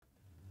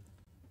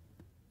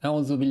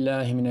أعوذ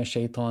بالله من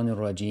الشيطان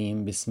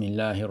الرجيم بسم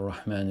الله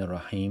الرحمن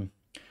الرحيم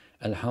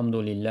الحمد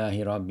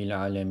لله رب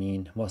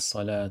العالمين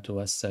والصلاة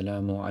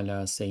والسلام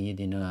على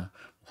سيدنا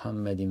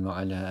محمد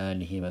وعلى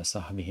آله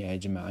وصحبه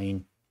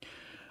أجمعين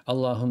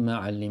اللهم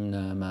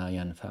علمنا ما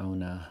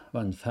ينفعنا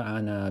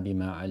وانفعنا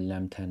بما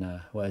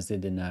علمتنا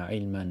وزدنا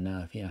علما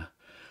نافعا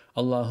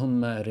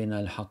اللهم أرنا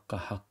الحق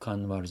حقا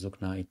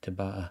وارزقنا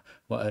اتباعه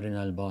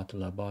وأرنا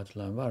الباطل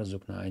باطلا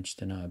وارزقنا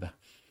اجتنابه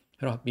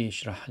ربي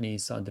اشرح لي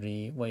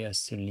صدري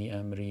ويسر لي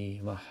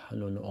أمري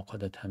واحلل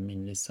عقدة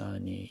من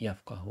لساني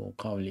يفقه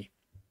قولي.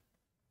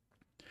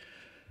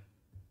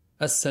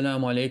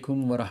 Assalamu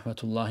alaikum wa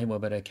rahmatullahi wa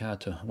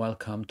barakatuh.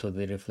 Welcome to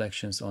the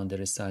Reflections on the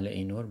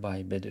Risale-i Nur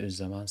by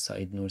Bediüzzaman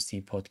Said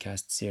Nursi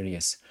podcast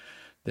series.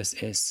 This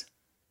is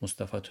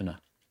Mustafa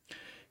Tuna.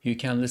 You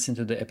can listen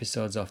to the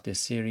episodes of this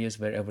series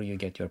wherever you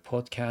get your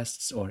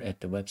podcasts or at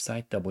the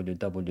website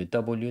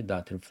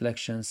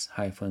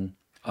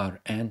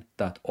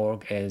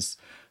www.reflections-rn.org, as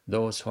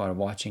those who are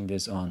watching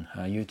this on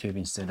YouTube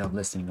instead of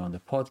listening on the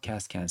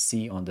podcast can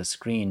see on the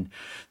screen.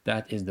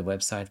 That is the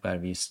website where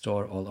we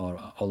store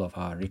all of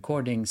our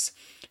recordings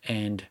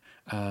and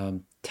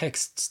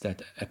texts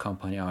that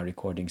accompany our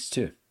recordings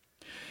too.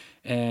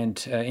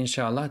 And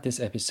inshallah, this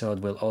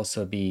episode will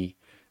also be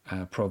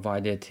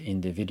provided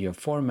in the video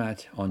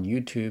format on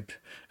YouTube.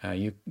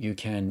 You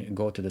can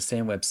go to the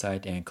same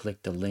website and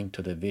click the link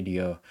to the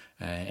video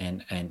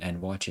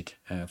and watch it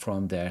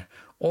from there.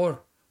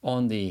 Or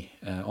on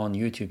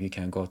YouTube, you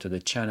can go to the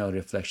channel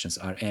Reflections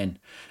RN.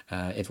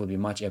 It will be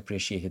much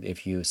appreciated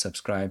if you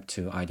subscribe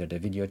to either the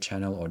video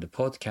channel or the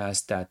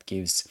podcast. That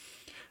gives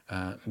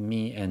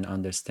me an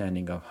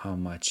understanding of how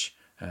much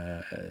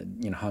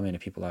how many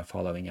people are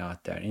following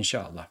out there,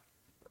 inshallah.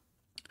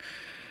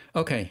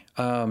 Okay.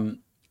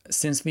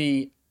 Since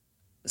we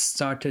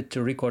started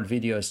to record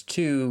videos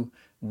too,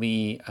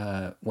 we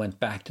went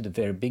back to the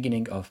very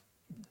beginning of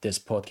this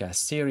podcast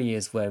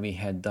series where we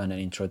had done an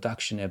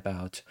introduction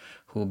about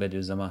who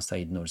Bediüzzaman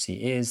Said Nursi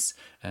is.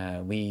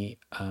 We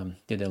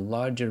did a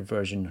longer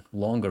version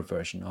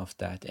of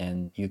that,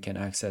 and you can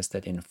access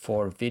that in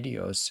 4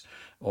 videos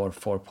or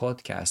 4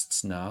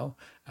 podcasts now.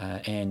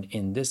 And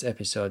in this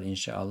episode,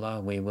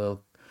 inshallah, we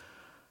will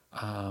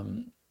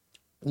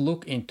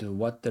look into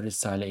what the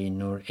Risale-i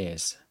Nur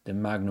is, the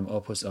magnum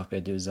opus of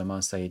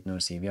Bediüzzaman Said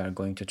Nursi. We are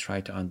going to try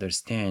to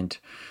understand,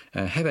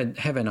 have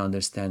an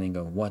understanding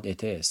of what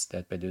it is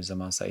that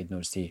Bediüzzaman Said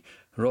Nursi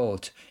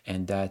wrote,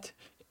 and that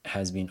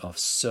has been of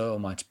so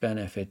much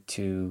benefit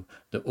to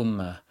the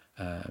Ummah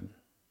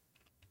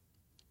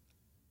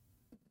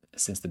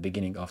since the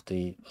beginning of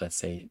the, let's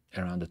say,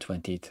 around the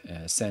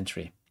 20th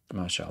century,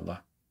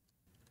 mashallah.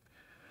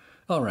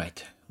 All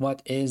right,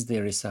 what is the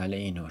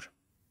Risale-i Nur?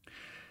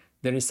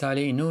 The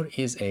Risale-i Nur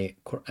is a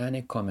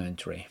Quranic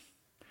commentary.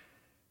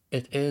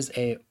 It is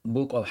a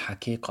book of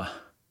Haqiqah,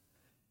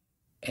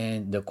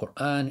 and the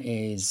Quran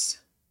is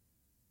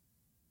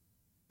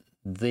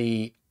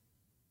the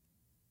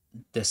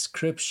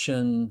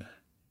description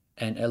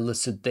and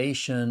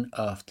elucidation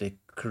of the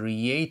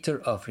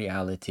creator of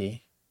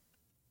reality,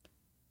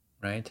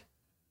 right?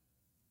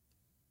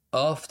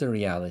 Of the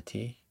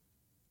reality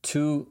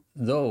to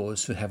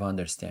those who have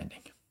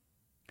understanding.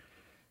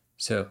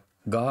 So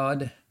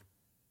God,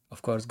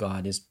 of course,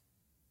 God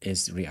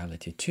is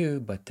reality too,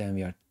 but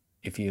then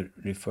if you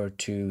refer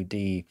to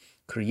the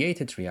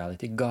created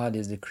reality, God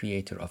is the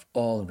creator of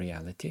all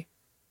reality,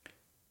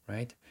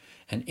 right?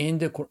 And in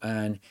the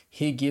Quran,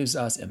 He gives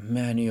us a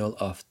manual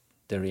of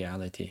the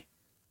reality.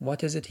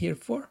 What is it here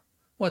for?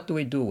 What do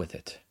we do with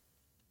it?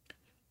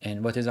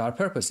 And what is our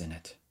purpose in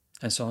it?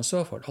 And so on and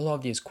so forth. All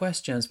of these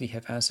questions, we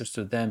have answers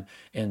to them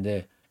in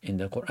the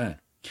Quran.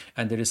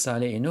 And the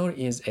Risale-i Nur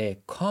is a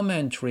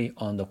commentary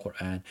on the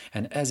Quran.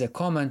 And as a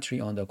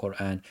commentary on the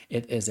Quran,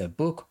 it is a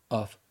book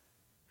of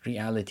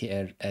reality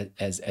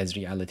as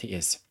reality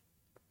is.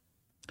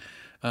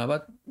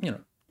 But,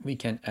 we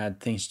can add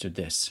things to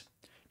this.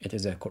 It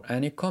is a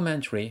Quranic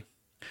commentary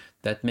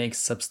that makes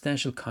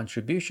substantial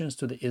contributions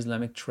to the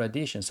Islamic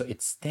tradition. So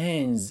it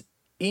stands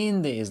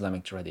in the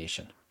Islamic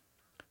tradition.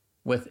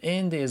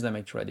 Within the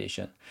Islamic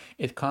tradition,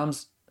 it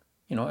comes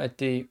at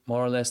the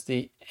more or less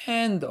the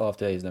end of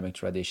the Islamic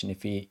tradition.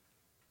 If we,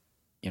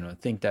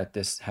 think that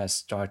this has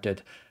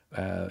started,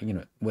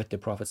 with the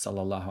Prophet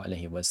sallallahu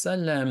alaihi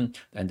wasallam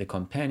and the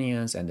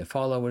companions and the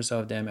followers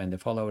of them and the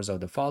followers of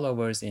the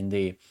followers in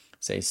the,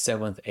 say,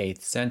 7th,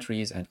 8th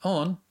centuries and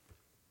on.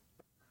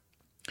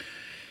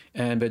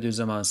 And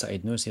Bediüzzaman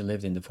Said Nursi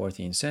lived in the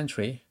 14th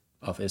century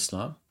of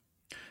Islam,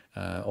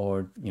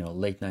 or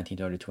late 19th,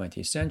 early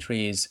 20th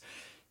centuries.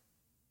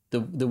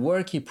 The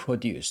work he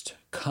produced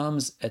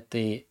comes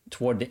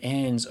toward the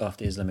ends of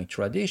the Islamic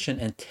tradition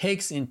and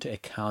takes into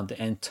account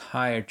the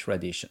entire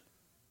tradition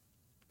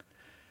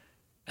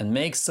and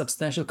makes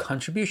substantial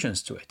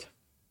contributions to it.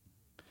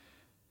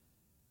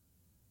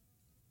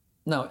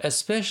 Now,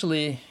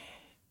 especially,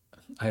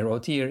 I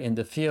wrote here, in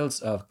the fields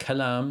of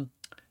kalam,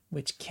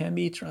 which can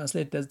be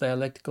translated as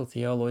dialectical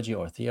theology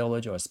or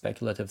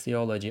speculative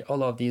theology.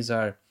 None of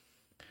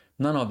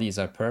these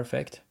are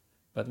perfect.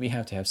 but we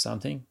have to have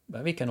something,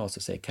 but we can also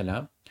say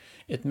kalam.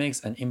 It makes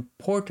an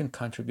important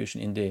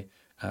contribution in the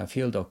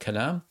field of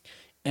kalam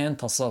and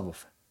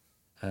tasawwuf,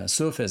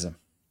 Sufism.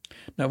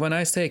 Now, when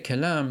I say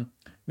kalam,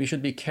 we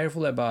should be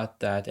careful about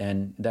that,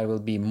 and there will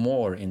be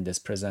more in this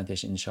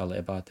presentation, inshallah,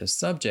 about this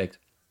subject.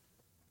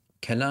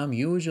 Kalam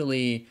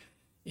usually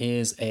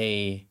is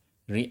a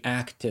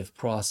reactive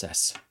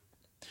process.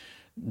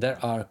 There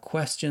are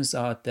questions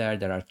out there,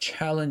 there are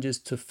challenges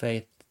to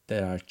faith,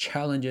 there are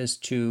challenges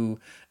to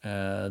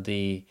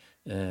the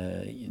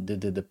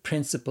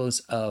principles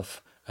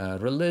of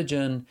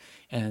religion,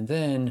 and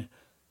then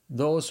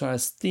those who are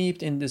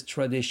steeped in this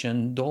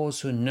tradition,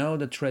 those who know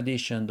the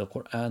tradition, the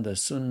Quran, the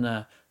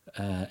Sunnah,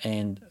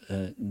 and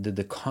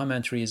the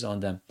commentaries on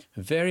them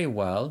very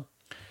well,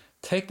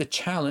 take the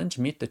challenge,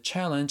 meet the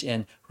challenge,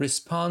 and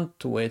respond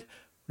to it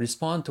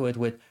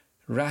with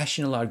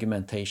rational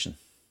argumentation.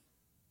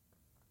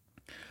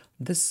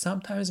 This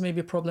sometimes may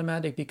be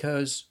problematic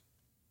because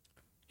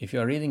if you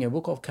are reading a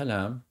book of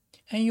Kalam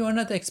and you are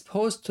not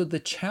exposed to the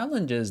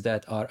challenges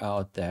that are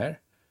out there,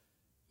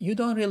 you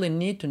don't really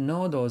need to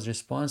know those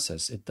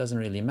responses. It doesn't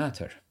really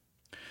matter.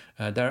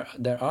 There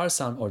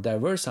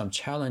were some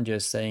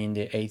challenges, say in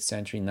the 8th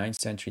century, 9th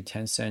century,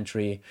 10th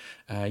century.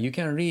 You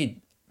can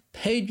read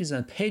pages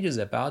and pages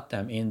about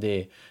them in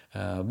the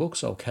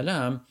books of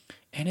Kalam,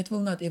 and it will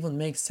not even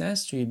make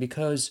sense to you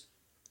because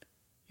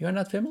you are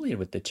not familiar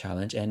with the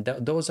challenge, and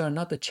those are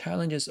not the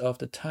challenges of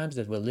the times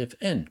that we live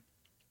in.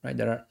 Right?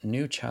 There are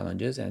new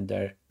challenges, and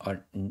there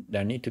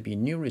need to be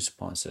new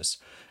responses,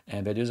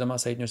 and Bediüzzaman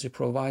Said Nursi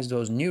provides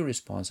those new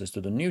responses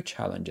to the new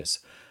challenges.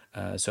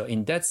 So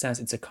in that sense,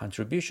 it's a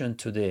contribution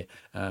to the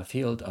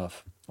field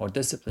of or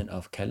discipline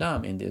of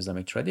Kalam in the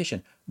Islamic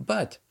tradition.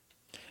 But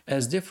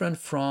as different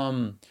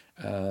from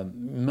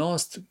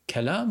most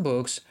Kalam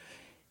books,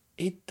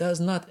 it does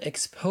not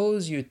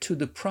expose you to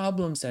the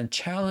problems and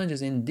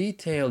challenges in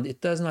detail.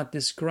 It does not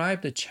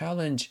describe the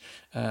challenge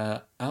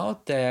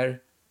out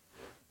there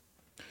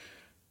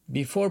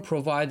before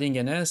providing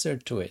an answer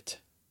to it,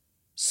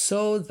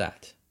 so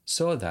that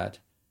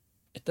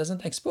it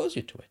doesn't expose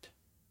you to it,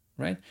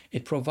 right?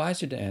 It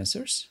provides you the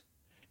answers.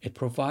 It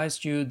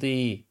provides you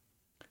the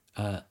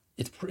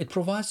it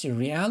provides you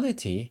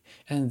reality,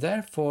 and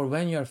therefore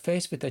when you are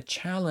faced with a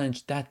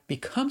challenge that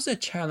becomes a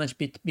challenge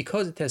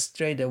because it has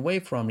strayed away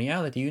from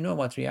reality, you know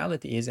what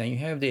reality is, and you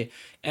have the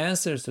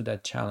answers to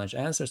that challenge,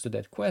 answers to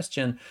that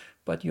question,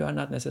 but you are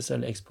not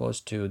necessarily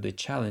exposed to the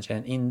challenge.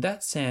 And in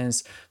that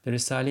sense, the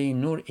Risale-i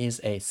Nur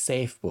is a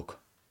safe book,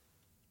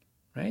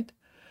 right?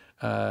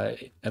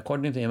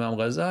 According to Imam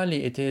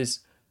Ghazali, it is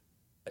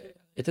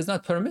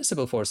not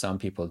permissible for some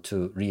people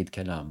to read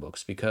Kalam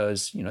books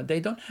because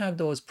they don't have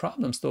those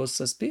problems, those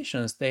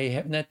suspicions. They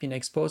have not been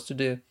exposed to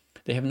the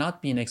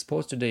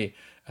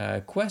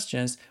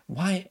questions.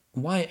 Why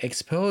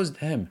expose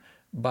them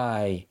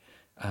by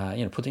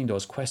putting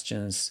those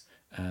questions,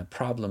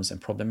 problems, and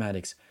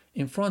problematics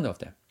in front of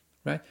them,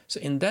 right? So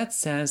in that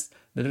sense,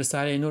 the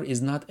Risale-i Nur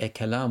is not a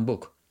Kalam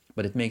book,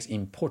 but it makes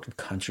important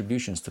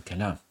contributions to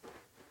Kalam.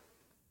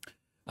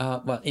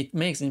 It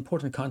makes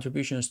important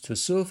contributions to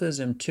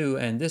Sufism too,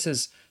 and this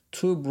is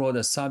too broad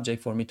a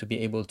subject for me to be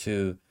able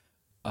to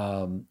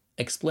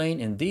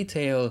explain in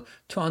detail.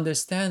 To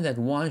understand that,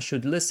 one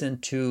should listen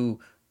to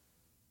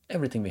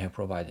everything we have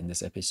provided in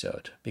this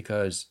episode,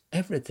 because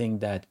everything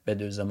that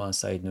Bediüzzaman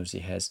Said Nursi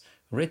has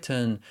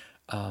written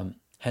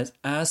has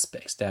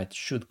aspects that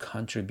should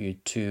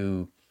contribute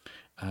to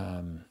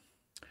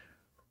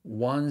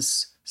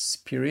one's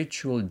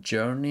spiritual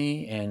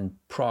journey and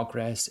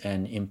progress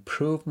and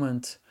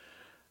improvement,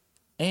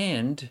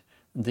 and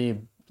the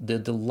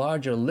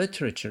larger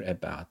literature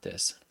about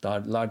this, the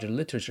larger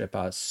literature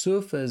about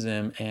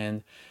Sufism,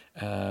 and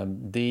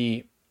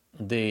the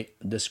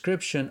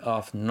description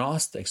of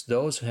Gnostics,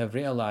 those who have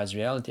realized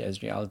reality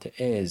as reality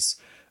is,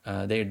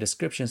 their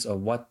descriptions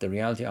of what the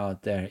reality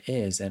out there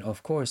is. And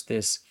of course,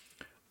 this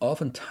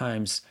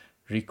oftentimes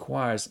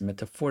requires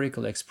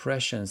metaphorical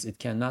expressions. It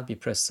cannot be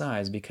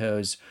precise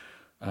because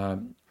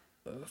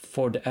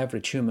for the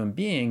average human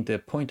being, the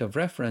point of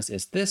reference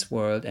is this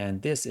world,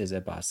 and this is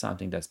about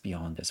something that's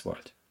beyond this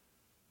world.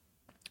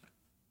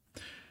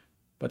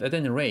 But at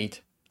any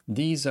rate,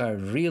 these are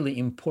really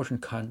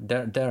important.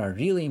 There are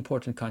really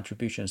important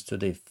contributions to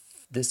the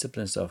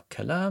disciplines of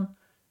Kalam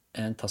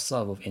and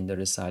Tasawwuf in the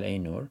Risale-i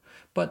Nur.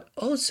 But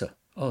also,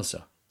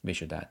 we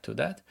should add to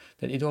that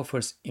it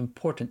offers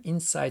important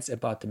insights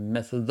about the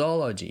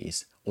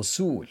methodologies,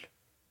 usul,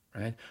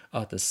 right,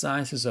 of the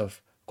sciences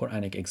of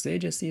Quranic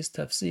exegesis,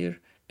 tafsir,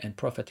 and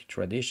prophetic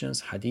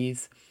traditions,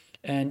 hadith,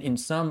 and in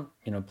some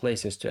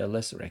places to a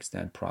lesser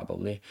extent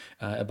probably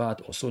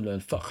about usul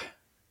al-fiqh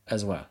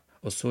as well,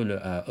 usul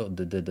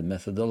the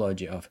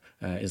methodology of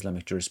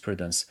Islamic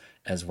jurisprudence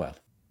as well.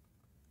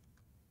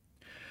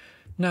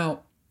 Now,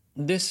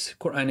 this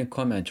Quranic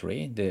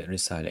commentary, the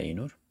Risale-i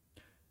Nur,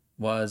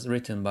 was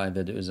written by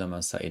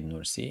Bediüzzaman Said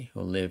Nursi,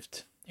 who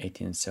lived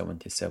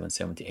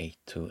 1877-78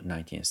 to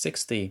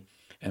 1960.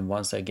 And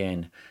once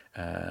again,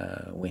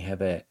 we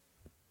have a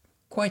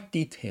quite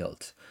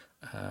detailed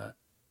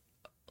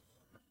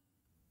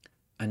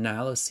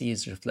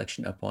analyses,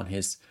 reflection upon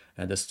his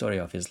the story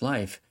of his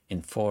life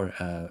in four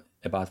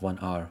about 1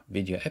 hour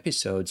video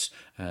episodes.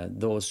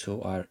 Those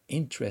who are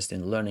interested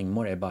in learning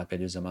more about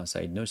Bediüzzaman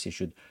Said Nursi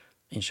should,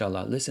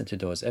 inshallah, listen to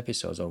those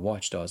episodes or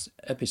watch those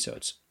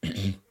episodes.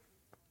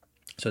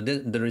 So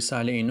the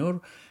Risale-i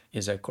Nur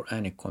is a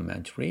Quranic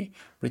commentary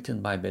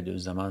written by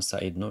Bediüzzaman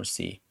Said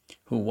Nursi,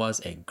 who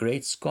was a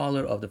great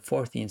scholar of the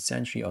 14th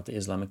century of the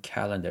Islamic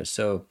calendar.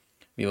 So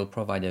we will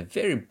provide a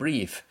very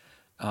brief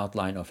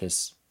outline of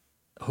his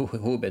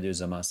who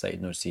Bediüzzaman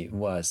Said Nursi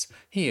was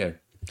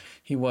here.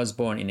 He was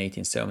born in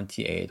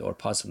 1878 or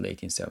possibly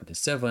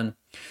 1877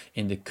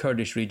 in the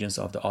Kurdish regions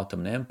of the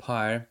Ottoman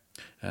Empire,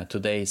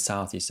 today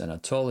Southeast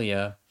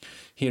Anatolia.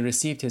 He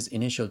received his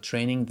initial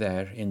training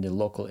there in the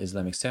local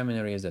Islamic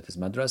seminaries, that is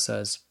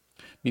madrasas,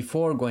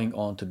 before going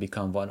on to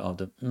become one of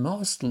the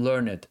most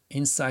learned,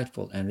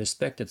 insightful, and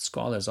respected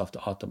scholars of the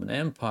Ottoman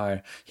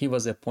Empire. He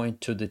was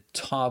appointed to the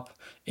top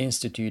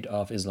institute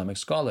of Islamic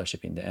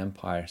scholarship in the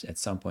empire at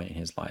some point in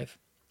his life.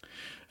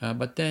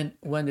 But then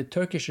when the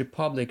Turkish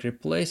Republic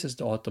replaces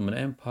the Ottoman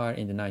Empire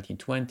in the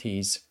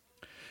 1920s,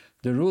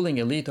 the ruling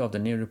elite of the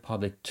new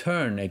republic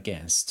turned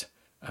against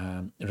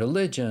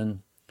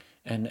religion,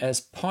 and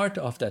as part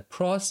of that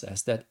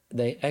process, that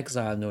they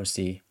exiled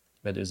Nursi,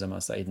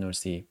 Bediüzzaman Said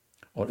Nursi,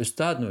 or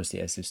Ustad Nursi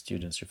as his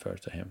students refer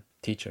to him,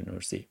 teacher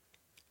Nursi,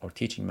 or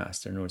teaching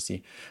master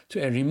Nursi, to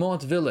a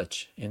remote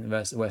village in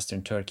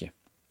western Turkey.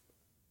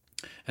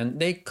 And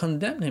they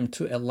condemned him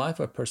to a life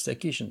of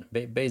persecution,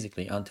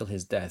 basically until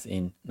his death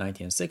in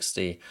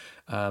 1960.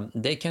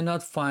 They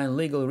cannot find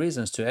legal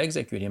reasons to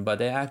execute him, but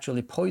they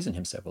actually poisoned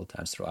him several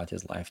times throughout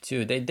his life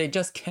too. They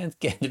just can't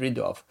get rid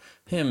of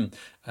him,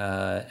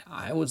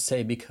 I would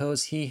say,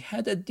 because he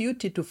had a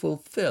duty to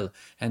fulfill,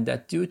 and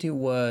that duty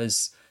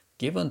was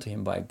given to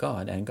him by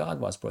God, and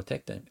God was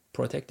protecting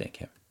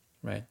him,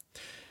 right?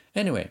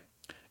 Anyway,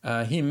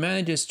 he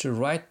manages to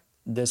write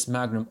this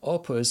magnum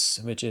opus,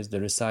 which is the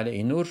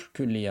Risale-i Nur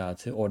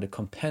Külliyat, or the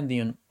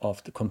compendium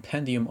of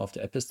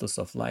the Epistles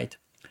of Light,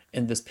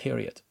 in this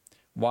period,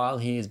 while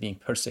he is being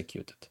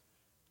persecuted,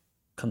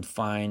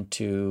 confined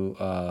to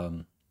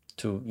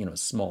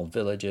small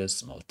villages,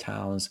 small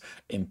towns,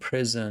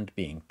 imprisoned,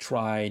 being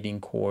tried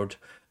in court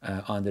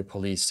under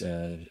police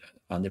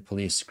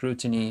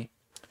scrutiny.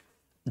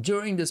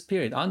 During this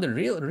period, under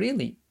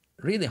really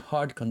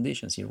hard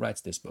conditions, he writes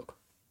this book.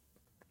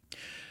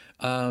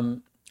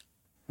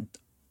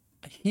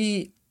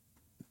 He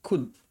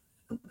could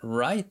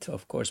write,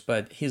 of course,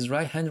 but his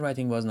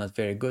handwriting was not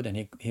very good,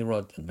 and he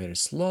wrote very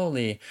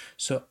slowly.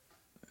 So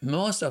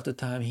most of the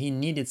time, he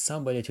needed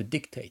somebody to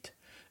dictate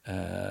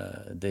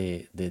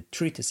the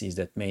treatises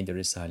that made the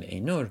Risale-i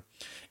Nur.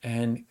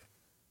 And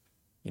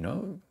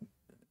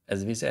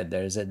as we said,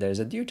 there is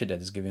a duty that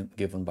is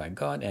given by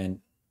God, and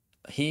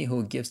he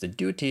who gives the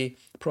duty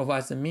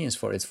provides the means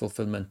for its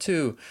fulfillment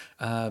too.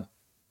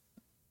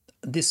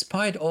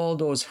 Despite all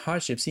those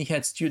hardships, he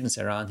had students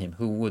around him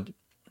who would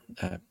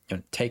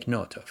take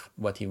note of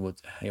what he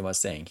was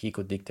saying. He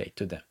could dictate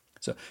to them.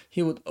 So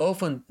he would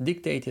often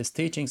dictate his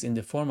teachings in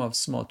the form of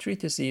small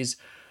treatises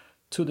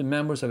to the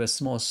members of a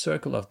small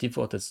circle of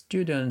devoted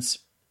students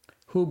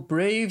who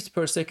braved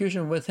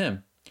persecution with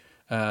him.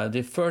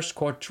 The first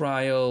court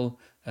trial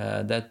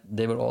that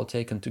they were all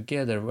taken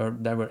together,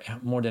 there were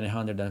more than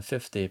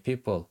 150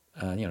 people,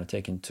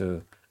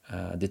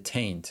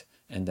 detained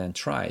and then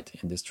tried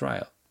in this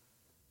trial.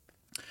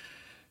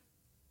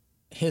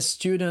 His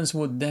students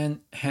would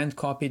then hand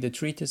copy the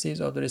treatises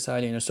of the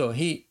Risale-i Nur. So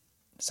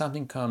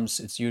something comes,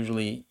 it's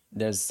usually,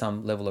 there's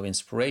some level of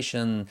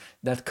inspiration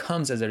that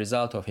comes as a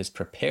result of his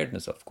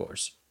preparedness, of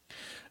course.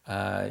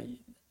 And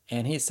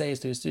he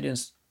says to his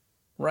students,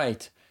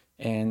 write.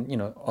 And,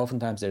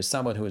 oftentimes there's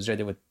someone who is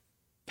ready with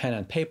pen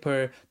and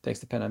paper, takes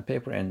the pen and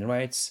paper and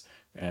writes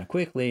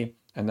quickly.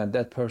 And then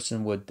that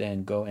person would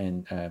then go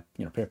and,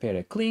 prepare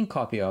a clean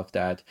copy of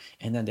that.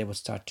 And then they would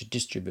start to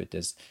distribute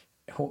this.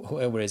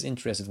 Whoever is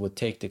interested would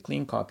take the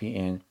clean copy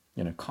and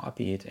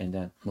copy it and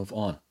then move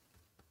on.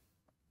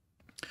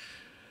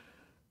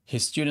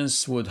 His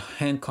students would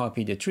hand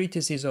copy the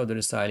treatises of the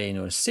Risale-i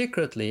Nur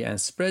secretly and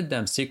spread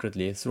them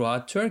secretly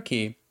throughout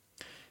Turkey,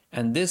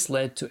 and this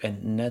led to a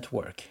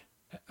network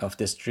of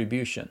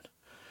distribution.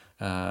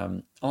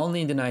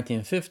 Only in the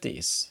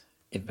 1950s,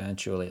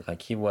 eventually,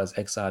 like he was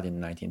exiled in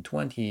the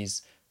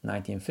 1920s,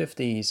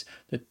 1950s,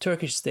 the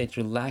Turkish state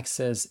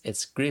relaxes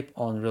its grip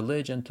on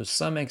religion to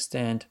some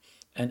extent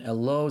and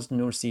allows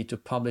Nursi to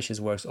publish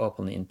his works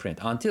openly in print.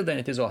 Until then,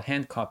 it is all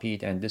hand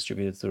copied and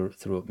distributed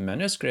through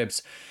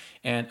manuscripts.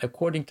 And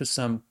according to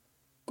some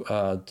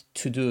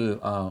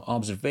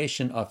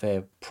observation of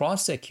a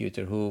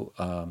prosecutor who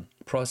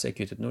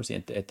prosecuted Nursi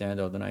at the end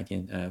of the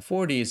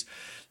 1940s,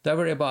 there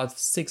were about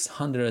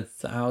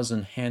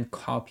 600,000 hand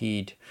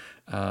copied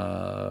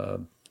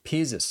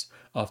pieces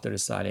of the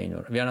Risale-i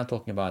Nur. We are not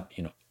talking about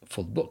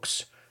full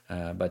books,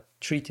 but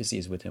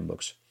treatises within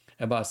books.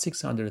 About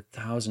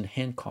 600,000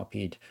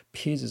 hand-copied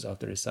pieces of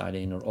the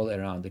Risale-i Nur all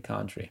around the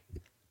country.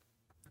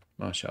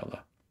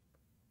 MashaAllah.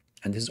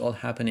 And this is all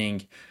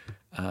happening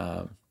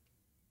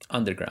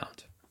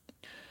underground.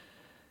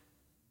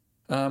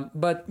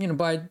 But in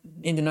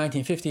the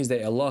 1950s,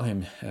 they allow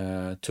him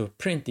to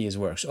print these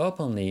works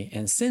openly,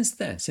 and since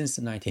then, since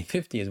the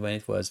 1950s, when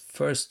it was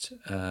first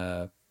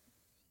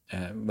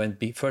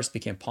first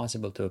became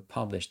possible to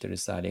publish the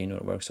Risale-i Nur,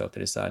 works of the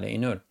Risale-i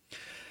Nur,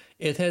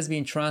 it has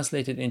been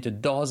translated into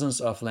dozens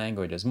of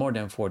languages, more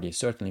than 40,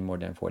 certainly more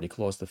than 40,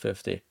 close to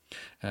 50,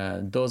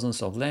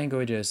 dozens of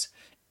languages,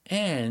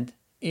 and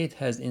it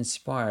has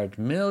inspired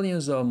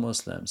millions of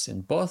Muslims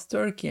in both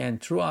Turkey and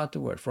throughout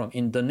the world, from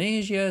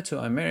Indonesia to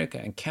America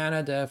and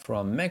Canada,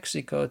 from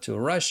Mexico to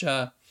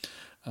Russia,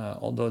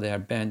 although they are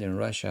banned in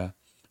Russia,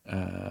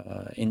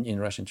 in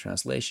Russian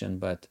translation,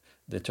 but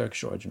the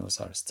Turkish originals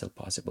are still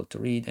possible to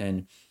read.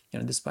 And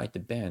despite the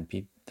ban,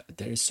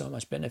 there is so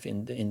much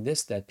benefit in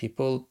this that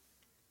people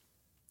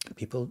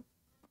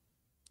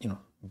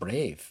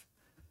brave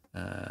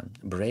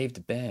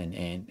the ban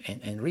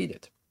and read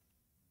it.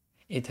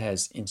 It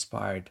has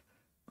inspired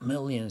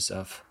millions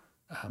of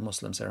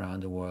Muslims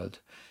around the world.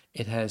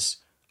 It has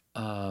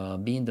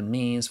been the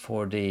means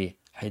for the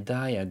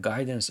hidayah,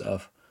 guidance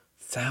of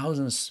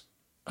thousands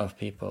of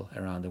people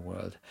around the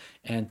world,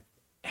 and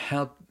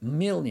help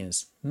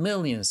millions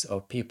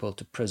of people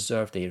to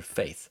preserve their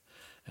faith.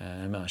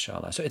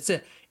 MashaAllah. So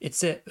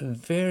it's a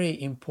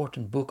very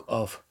important book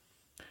of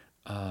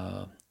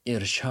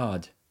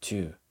irshad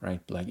too,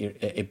 right? Like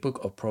a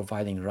book of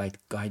providing right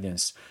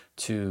guidance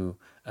to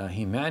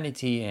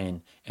humanity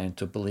and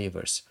to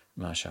believers,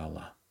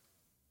 mashallah.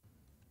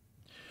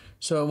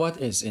 So what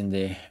is in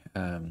the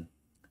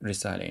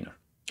Risale-i Nur?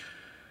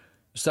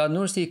 Ustad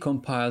Nursi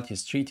compiled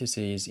his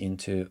treatises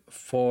into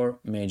 4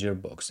 major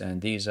books,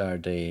 and these are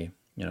the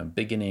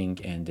beginning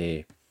and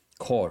the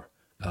core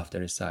of the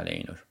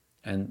Risale-i Nur.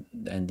 And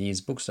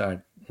these books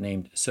are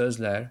named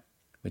Sözler,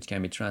 which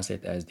can be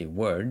translated as the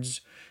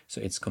words.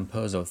 So it's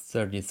composed of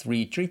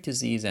 33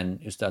 treatises, and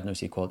Ustad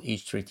Nursi called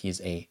each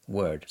treatise a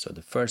word. So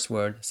the first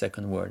word,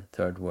 second word,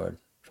 third word,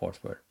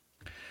 fourth word.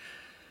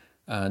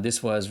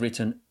 This was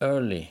written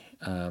early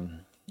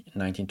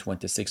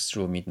 1926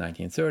 through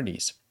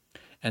mid-1930s.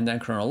 And then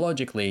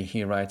chronologically,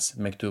 he writes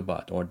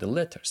Mektubat, or the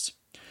letters.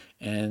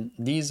 And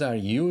these are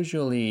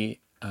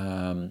usually,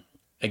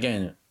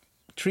 again,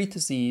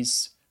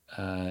 treatises,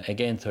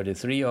 again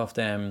 33 of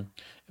them,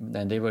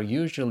 and they were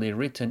usually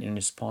written in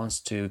response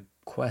to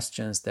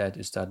questions that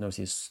Ustad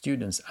Nursi's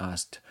students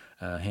asked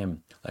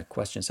him, like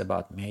questions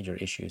about major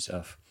issues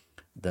of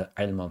the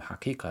ilm of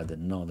haqiqah, the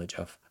knowledge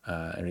of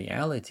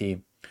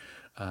reality,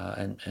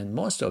 and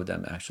most of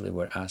them actually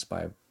were asked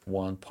by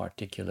one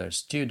particular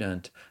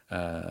student,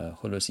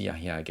 Hulusi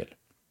Yahyagil.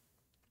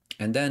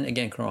 And then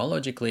again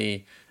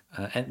chronologically,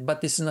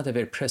 but this is not a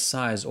very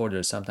precise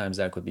order. Sometimes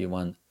there could be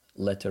one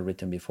letter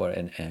written before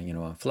and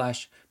one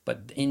flash,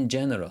 but in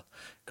general,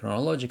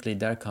 chronologically,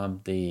 there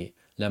come the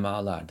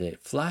lema'alar, the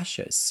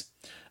flashes,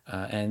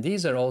 and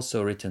these are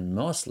also written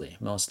mostly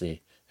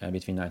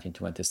between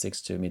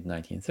 1926 to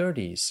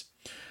mid-1930s,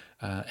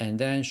 and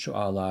then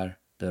shu'alar,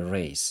 the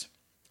rays.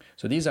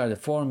 So these are the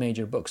 4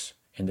 major books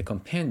in the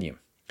compendium.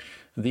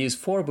 These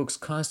 4 books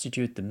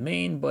constitute the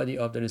main body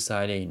of the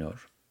Risale-i Nur,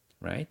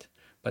 right?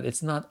 But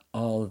it's not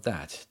all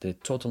that. The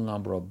total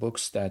number of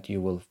books that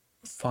you will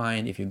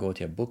find if you go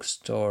to a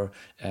bookstore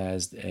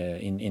as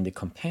in the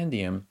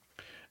compendium,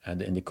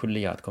 in the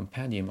Kulliyat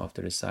compendium of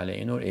the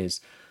Risale-i Nur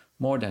is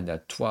more than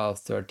that. 12,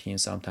 13,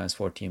 sometimes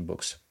 14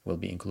 books will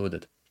be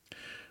included,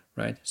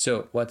 right?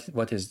 So what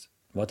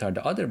are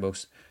the other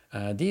books?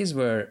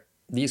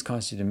 These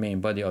constitute the main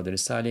body of the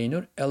Risale-i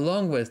Nur,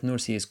 along with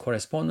Nursi's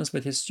correspondence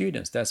with his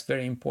students. That's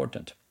very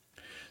important.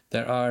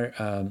 There are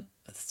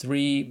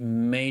 3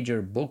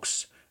 major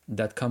books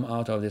that come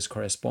out of this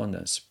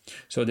correspondence.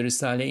 So the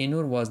Risale-i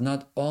Nur was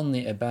not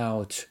only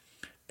about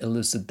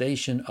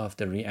elucidation of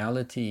the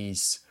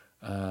realities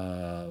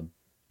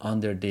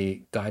under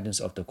the guidance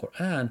of the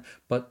Quran,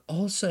 but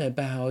also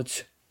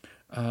about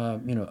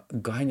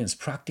guidance,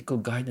 practical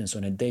guidance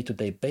on a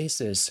day-to-day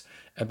basis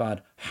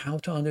about how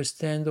to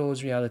understand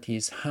those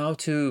realities, how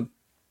to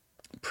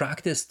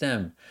practice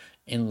them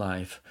in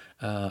life,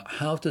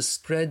 how to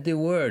spread the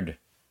word,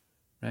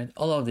 right?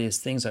 All of these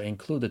things are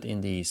included in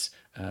these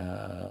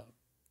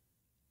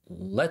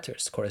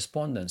letters,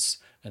 correspondence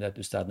that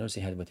Ustad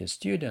Nursi had with his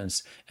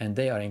students, and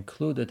they are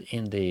included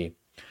in the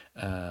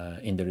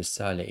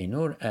Risale-i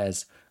Nur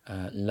as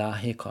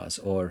lahiqas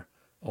or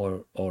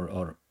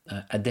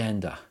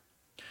addenda.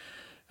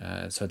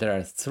 So there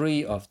are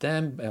 3 of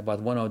them,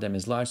 but one of them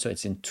is large, so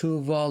it's in 2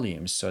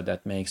 volumes, so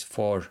that makes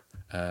 4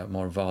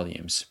 more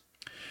volumes.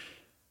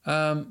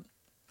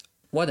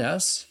 What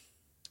else?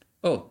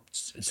 Oh,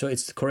 so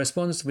it's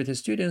correspondence with his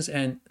students,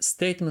 and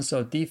statements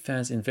of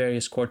defense in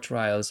various court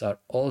trials are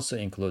also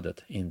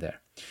included in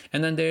there.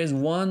 And then there is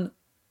one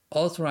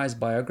authorized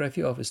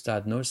biography of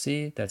Ustad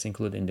Nursi that's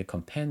included in the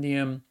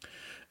compendium.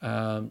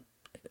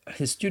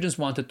 His students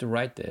wanted to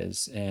write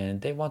this, and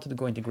they wanted to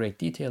go into great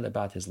detail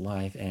about his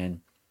life,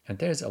 and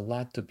there's a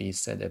lot to be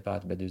said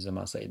about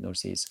Bediüzzaman Said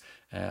Nursi's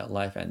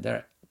life,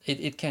 and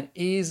it can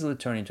easily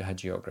turn into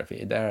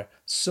hagiography. There are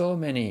so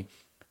many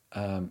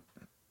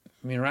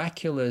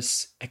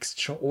miraculous,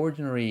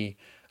 extraordinary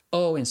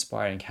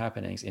awe-inspiring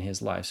happenings in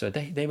his life. So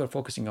they were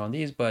focusing on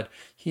these, but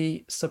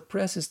he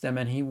suppresses them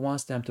and he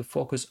wants them to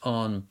focus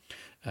on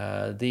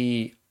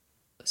the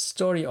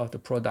story of the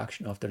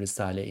production of the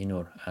Risale-i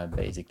Nur,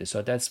 basically.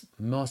 So that's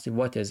mostly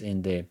what is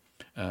in the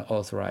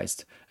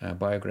authorized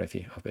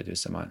biography of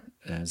Bediüzzaman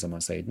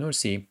Zaman Said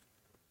Nursi.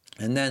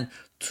 And then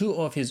two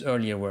of his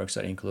earlier works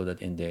are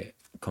included in the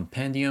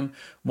compendium.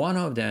 One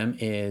of them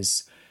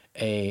is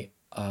a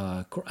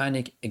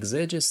Quranic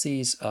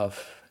exegesis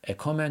of a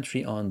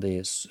commentary on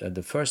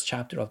the first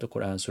chapter of the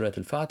Quran, Surah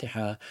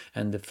Al-Fatiha,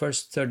 and the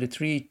first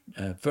 33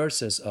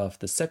 verses of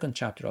the second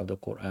chapter of the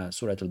Quran,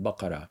 Surah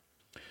Al-Baqarah.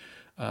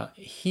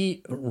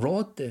 He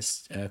wrote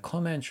this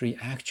commentary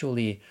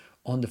actually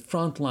on the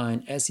front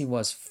line as he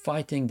was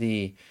fighting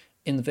the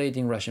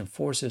invading Russian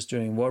forces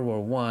during World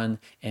War I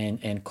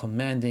and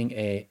commanding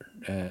a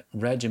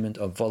regiment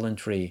of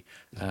voluntary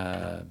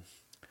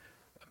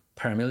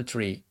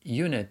paramilitary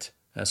unit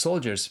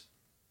soldiers.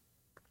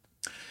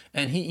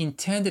 And he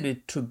intended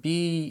it to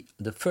be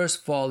the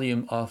first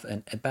volume of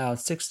an about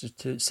 60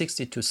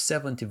 to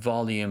 70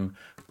 volume,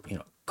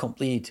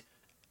 complete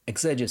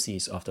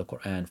exegesis of the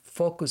Quran,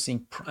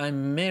 focusing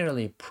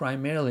primarily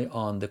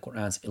on the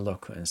Quran's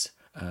eloquence,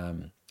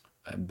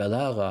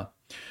 balagha.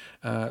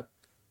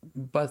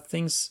 But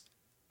things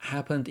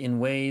happened in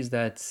ways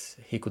that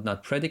he could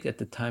not predict at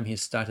the time he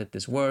started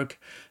this work.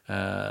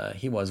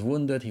 He was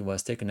wounded. He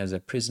was taken as a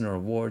prisoner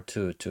of war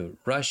to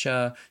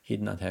Russia. He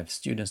did not have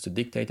students to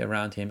dictate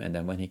around him. And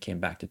then when he came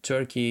back to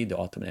Turkey, the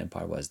Ottoman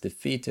Empire was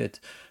defeated.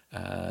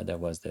 There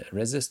was the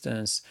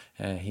resistance.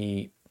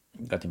 He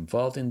got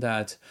involved in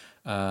that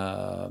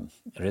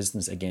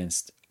resistance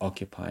against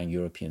occupying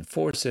European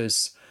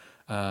forces.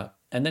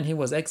 And then he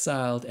was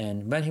exiled.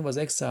 And when he was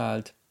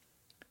exiled,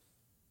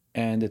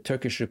 and the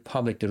Turkish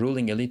Republic, the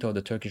ruling elite of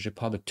the Turkish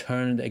Republic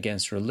turned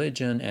against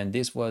religion, and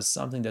this was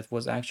something that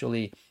was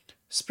actually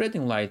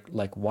spreading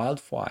like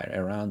wildfire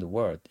around the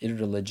world.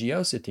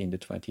 Irreligiosity in the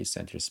 20th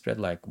century spread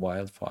like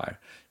wildfire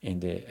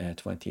in the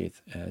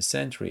 20th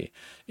century.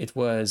 Its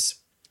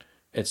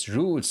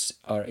roots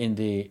are in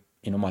the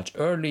much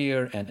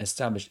earlier and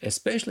established,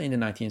 especially in the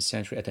 19th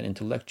century at an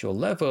intellectual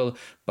level,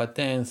 but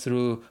then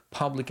through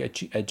public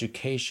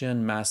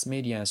education, mass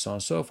media, and so on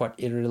and so forth,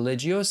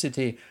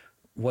 irreligiosity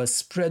was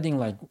spreading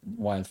like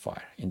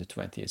wildfire in the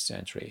 20th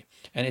century.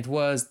 And it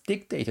was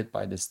dictated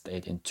by the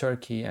state in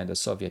Turkey and the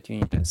Soviet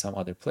Union and some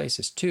other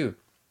places too.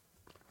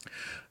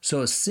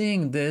 So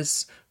seeing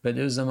this,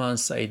 Bediüzzaman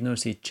Said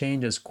Nursi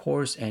changes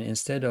course, and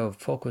instead of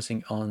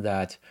focusing on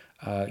that,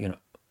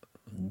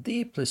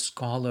 deeply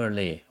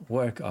scholarly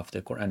work of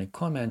the Quranic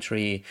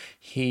commentary,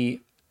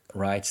 he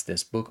writes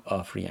this book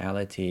of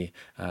reality,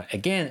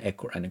 again a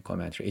Quranic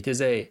commentary.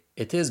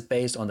 It is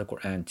based on the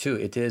Quran too.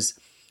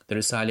 The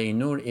Risale-i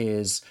Nur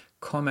is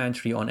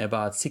commentary on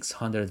about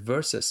 600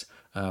 verses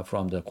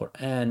from the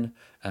Quran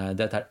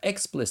that are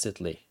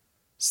explicitly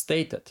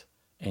stated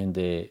in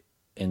the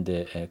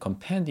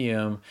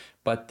compendium,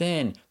 but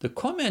then the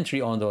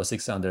commentary on those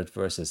 600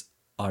 verses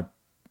are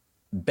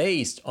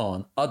based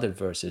on other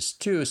verses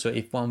too. So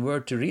if one were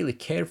to really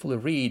carefully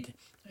read,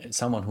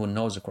 someone who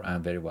knows the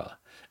Quran very well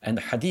and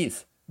the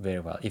Hadith very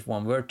well, if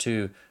one were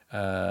to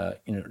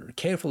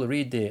carefully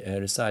read the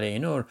Risale-i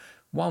Nur,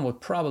 one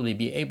would probably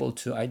be able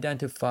to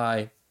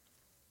identify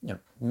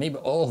maybe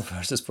all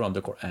verses from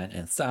the Quran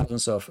and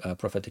thousands of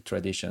prophetic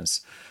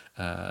traditions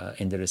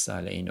in the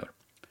Risale-i Nur.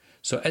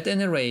 So at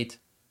any rate,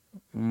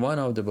 one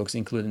of the books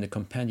including the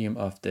compendium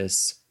of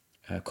this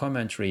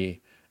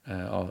commentary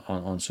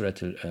on Surah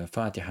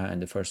Al-Fatiha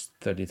and the first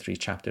 33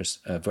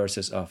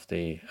 verses of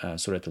the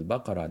Surah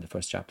Al-Baqarah, the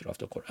first chapter of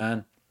the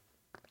Quran.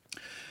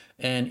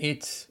 And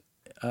it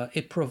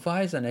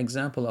provides an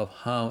example of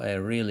how a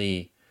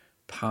really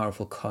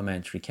powerful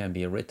commentary can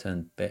be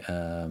written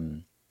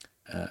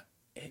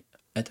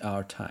at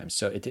our time.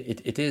 So it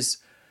is,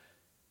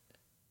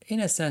 in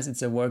a sense,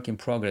 it's a work in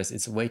progress.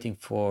 It's waiting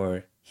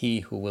for he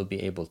who will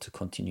be able to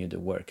continue the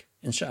work,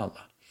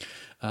 inshallah.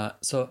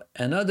 So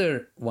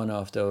another one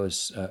of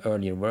those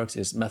earlier works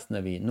is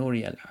Mathnavi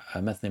Nuri,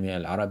 Mathnavi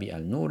al-Arabi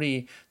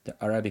al-Nuri,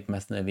 the Arabic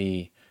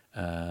Mathnavi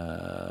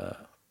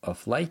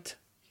of light.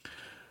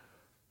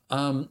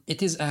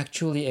 It is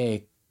actually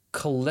a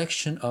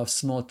collection of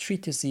small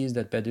treatises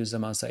that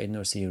Bediüzzaman Said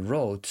Nursi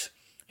wrote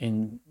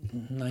between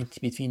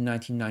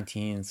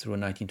 1919 through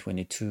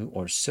 1922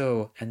 or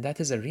so. And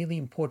that is a really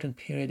important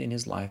period in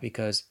his life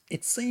because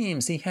it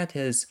seems he had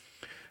his,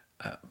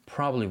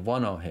 probably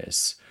one of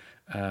his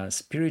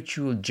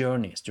spiritual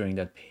journeys during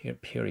that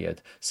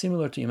period,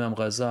 similar to Imam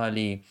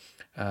Ghazali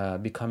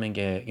becoming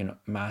a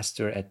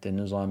master at the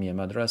Nizamiya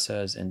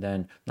madrasas and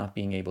then not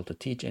being able to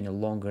teach any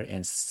longer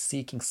and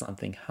seeking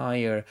something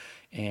higher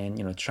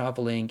and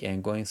traveling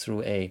and going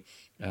through a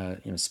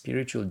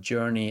spiritual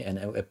journey and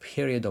a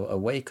period of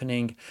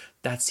awakening.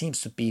 That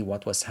seems to be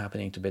what was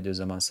happening to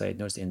Bediüzzaman Said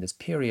Nursi in this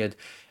period.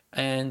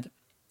 And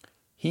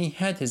he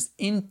had his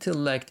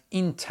intellect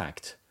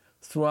intact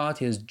throughout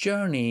his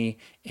journey,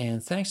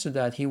 and thanks to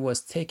that he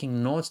was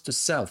taking notes to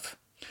self.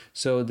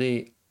 So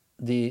the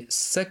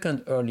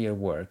second earlier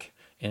work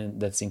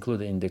that's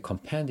included in the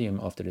compendium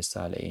of the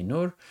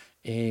Risale-i-Nur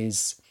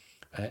is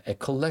a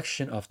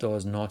collection of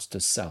those notes to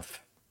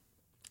self,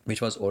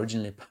 which was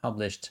originally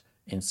published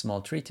in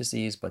small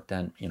treatises, but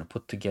then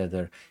put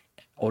together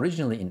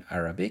originally in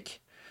Arabic.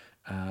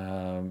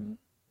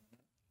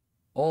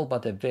 All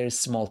but a very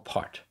small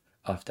part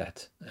of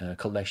that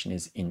collection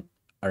is in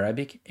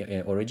Arabic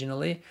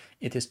originally.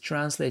 It is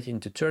translated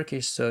into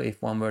Turkish. So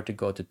if one were to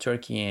go to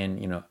Turkey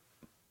and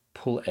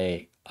pull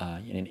in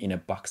a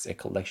box a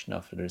collection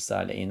of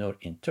Risale-i-Nur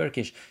in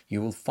Turkish,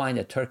 you will find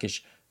a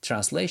Turkish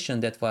translation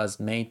that was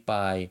made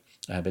by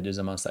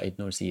Bediüzzaman Said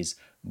Nursi's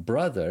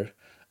brother.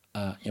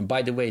 And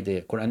by the way,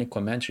 the Quranic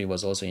commentary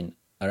was also in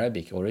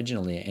Arabic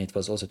originally, and it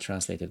was also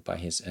translated by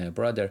his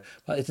brother,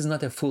 but it is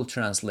not a full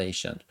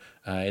translation.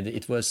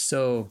 It was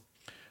so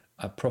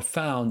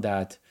profound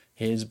that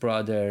his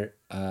brother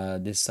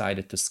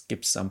decided to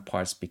skip some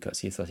parts because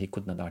he thought he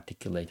could not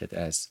articulate it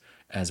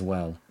as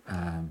well,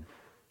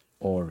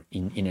 or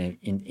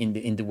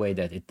in the way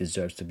that it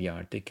deserves to be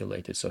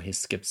articulated. So he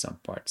skipped some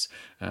parts.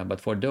 But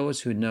for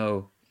those who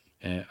know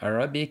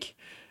Arabic,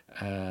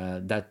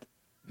 that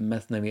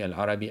Mathnawi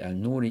al-Arabi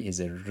al-Nuri is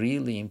a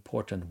really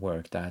important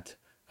work that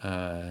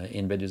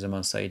in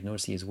Bediüzzaman Said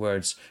Nursi's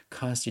words,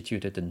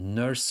 constituted the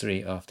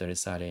nursery of the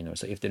Risale-i-Nur.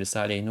 So if the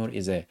Risale-i-Nur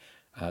is a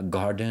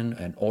garden,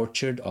 an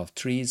orchard of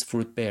trees,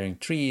 fruit-bearing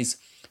trees,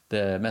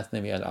 the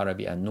Mathnawi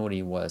al-Arabi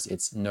al-Nuri was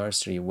its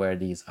nursery where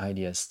these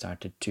ideas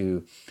started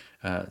to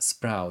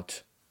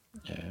sprout,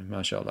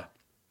 mashallah.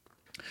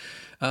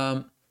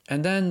 And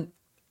then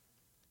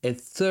a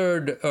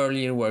third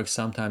earlier work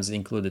sometimes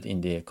included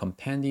in the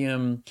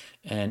compendium,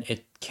 and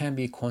it can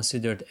be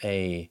considered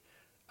a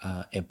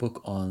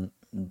book on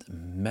the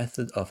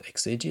method of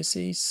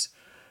exegesis,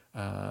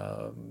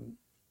 and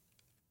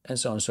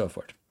so on and so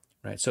forth,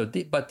 right? So,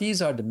 but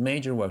these are the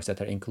major works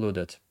that are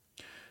included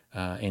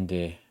in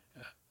the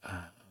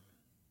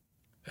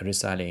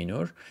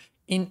Risale-i-Nur.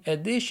 In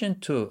addition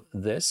to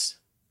this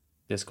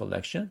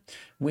collection,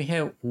 we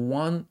have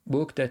one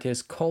book that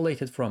is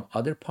collated from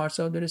other parts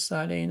of the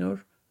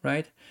Risale-i-Nur,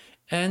 right?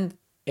 And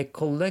a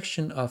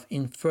collection of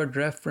inferred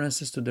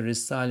references to the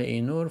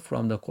Risale-i-Nur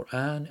from the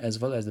Quran, as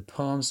well as the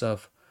poems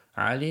of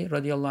Ali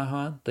radiallahu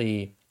anh,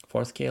 the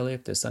fourth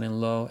caliph, the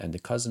son-in-law and the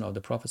cousin of the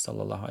Prophet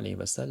sallallahu alaihi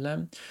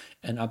wasallam,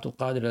 and Abdul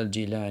Qadir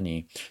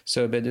al-Jilani.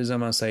 So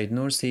Bediüzzaman Said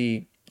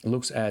Nursi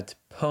looks at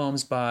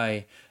poems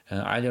by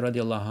Ali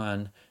radiallahu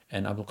anh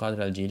and Abdul Qadir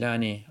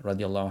al-Jilani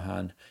radiallahu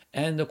anh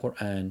and the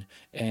Quran,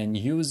 and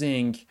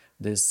using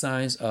the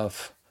signs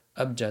of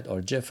abjad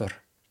or jafr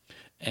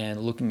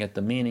and looking at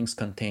the meanings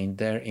contained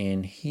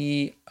therein,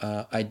 he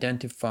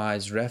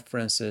identifies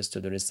references to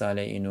the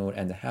Risale-i-Nur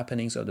and the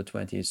happenings of the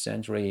 20th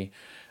century.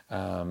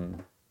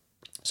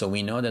 So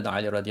we know that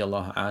Ali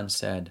radiallahu anh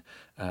said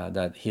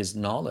that his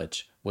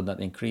knowledge would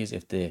not increase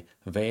if the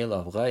veil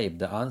of ghaib,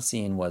 the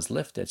unseen, was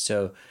lifted.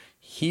 So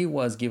he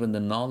was given the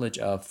knowledge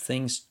of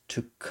things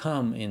to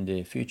come in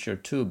the future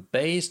too,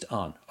 based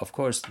on, of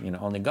course,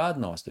 only God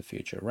knows the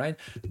future, right?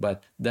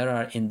 But there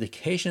are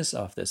indications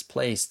of this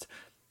placed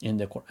in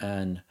the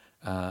Quran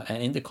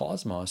and in the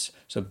cosmos.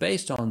 So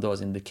based on those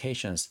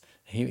indications,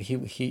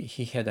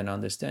 he had an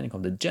understanding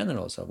of the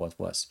generals of what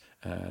was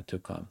to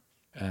come.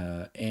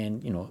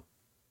 And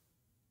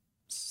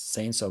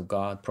saints of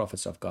God,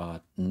 prophets of God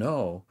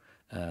know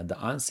the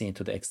unseen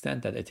to the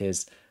extent that it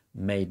is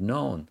made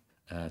known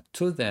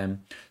to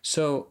them.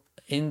 So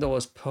in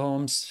those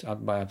poems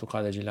by Abdul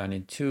Qadir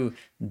Jilani too,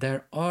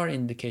 there are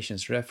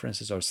indications,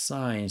 references, or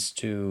signs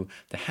to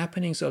the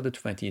happenings of the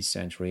 20th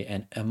century,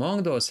 and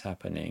among those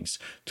happenings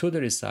to the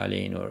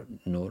Risale-i-Nur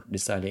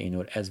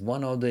as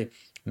one of the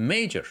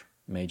major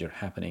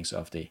happenings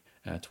of the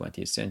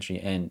 20th century.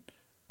 And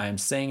I'm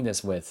saying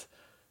this with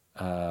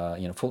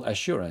full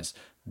assurance.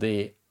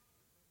 The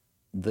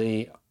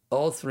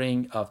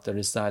authoring of the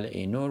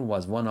Risale-i-Nur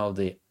was one of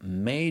the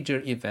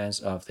major events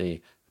of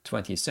the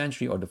 20th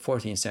century or the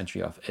 14th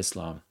century of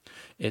Islam.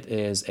 It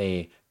is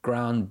a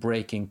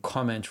groundbreaking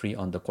commentary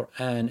on the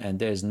Quran, and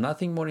there's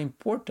nothing more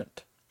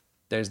important.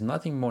 There's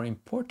nothing more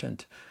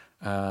important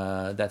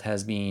that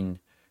has been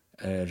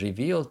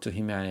revealed to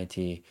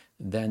humanity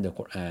than the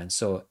Quran.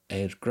 So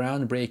a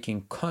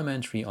groundbreaking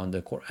commentary on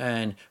the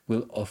Quran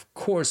will of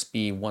course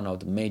be one of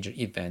the major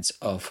events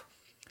of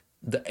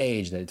the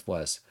age that it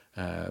was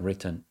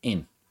written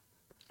in.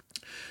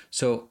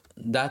 So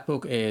that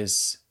book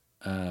is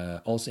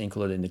also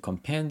included in the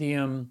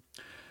compendium.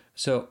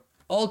 So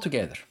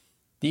altogether,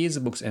 these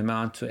books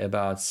amount to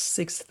about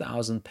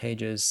 6,000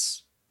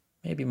 pages,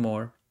 maybe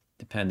more,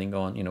 depending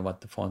on what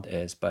the font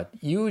is. But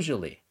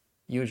usually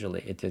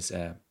it is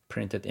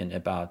printed in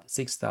about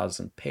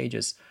 6,000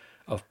 pages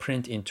of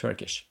print in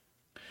Turkish.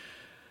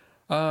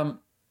 Now,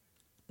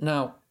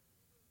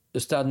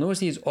 Ustad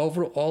Nursi's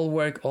overall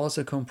work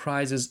also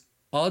comprises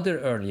other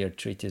earlier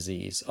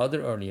treatises,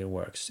 other earlier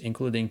works,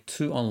 including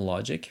 2 on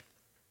logic.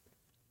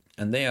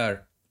 And they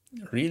are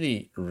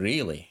really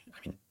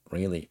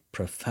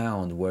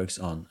profound works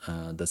on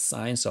the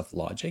science of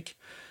logic.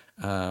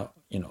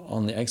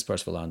 Only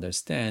experts will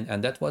understand.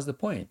 And that was the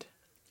point.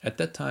 At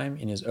that time,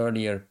 in his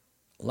earlier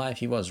life,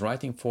 he was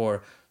writing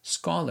for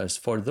scholars,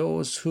 for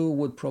those who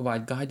would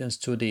provide guidance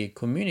to the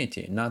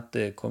community, not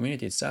the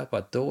community itself,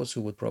 but those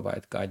who would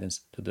provide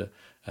guidance to the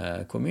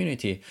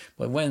community.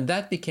 But when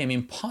that became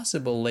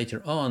impossible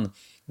later on,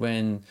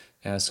 when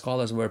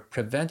scholars were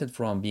prevented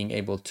from being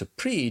able to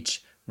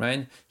preach,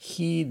 right?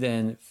 He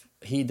then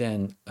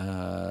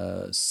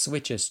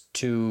switches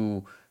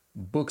to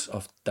books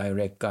of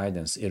direct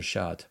guidance,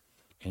 irshad,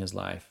 in his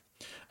life.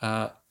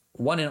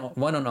 One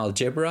on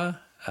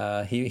algebra.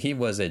 He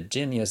was a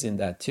genius in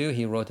that too.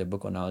 He wrote a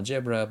book on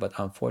algebra, but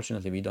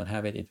unfortunately we don't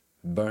have it. It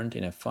burned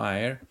in a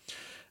fire.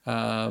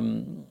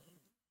 One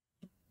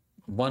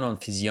on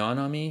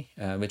physiognomy,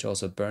 which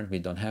also burned. We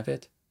don't have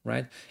it,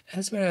 right?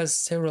 As well as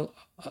several,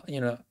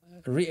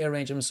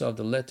 rearrangements of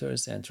the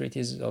letters and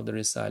treatises of the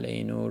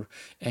Risale-i Nur.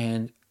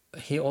 And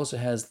he also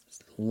has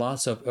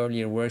lots of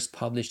earlier works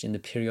published in the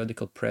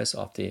periodical press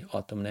of the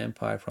Ottoman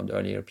Empire from the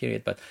earlier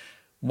period. But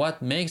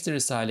what makes the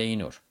Risale-i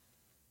Nur,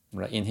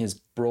 right, in his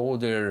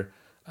broader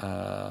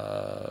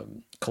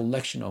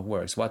collection of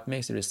works, what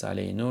makes the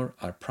Risale-i Nur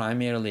are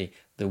primarily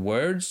the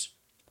words,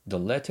 the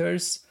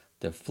letters,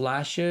 the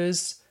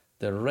flashes,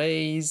 the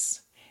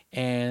rays,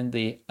 and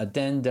the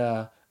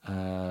addenda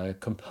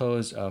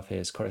composed of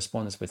his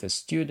correspondence with his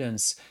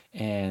students,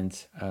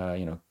 and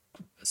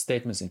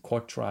statements in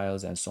court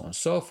trials, and so on and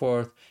so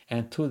forth.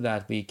 And to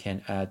that we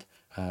can add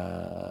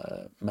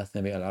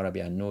Mathnavi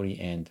al-Arabi al-Nuri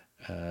and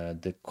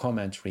the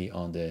commentary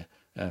on the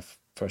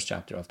first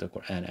chapter of the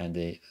Quran and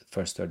the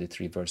first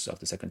 33 verses of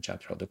the second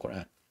chapter of the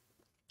Quran.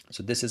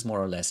 So this is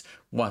more or less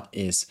what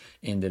is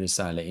in the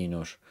Risale-i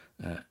Nur,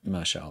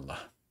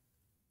 mashallah.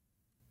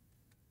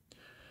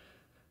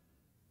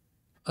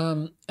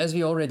 As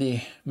we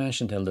already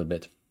mentioned a little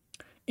bit,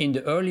 in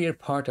the earlier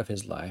part of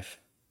his life,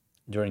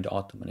 during the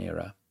Ottoman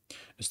era,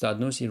 Ustad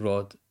Nursi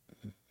wrote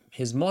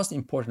his most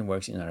important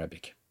works in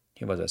Arabic.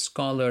 He was a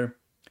scholar.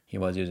 He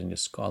was using the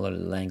scholarly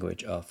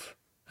language of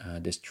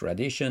this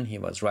tradition. He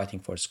was writing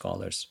for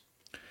scholars.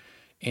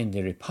 In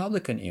the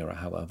Republican era,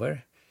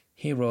 however,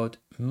 he wrote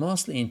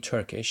mostly in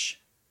Turkish,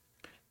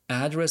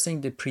 addressing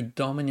the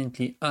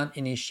predominantly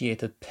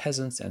uninitiated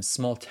peasants and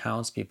small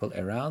townspeople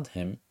around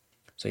him.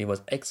 So he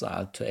was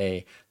exiled to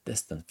a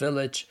distant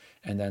village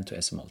and then to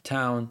a small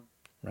town,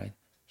 right?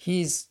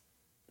 These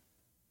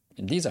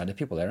are the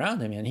people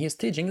around him, and he's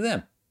teaching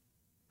them,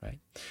 right?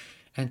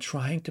 And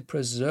trying to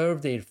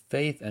preserve their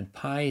faith and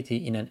piety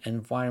in an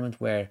environment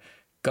where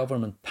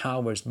government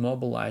powers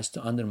mobilize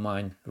to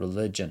undermine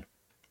religion.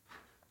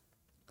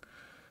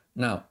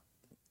 Now,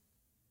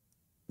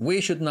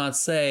 we should not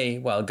say,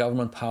 well,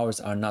 government powers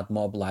are not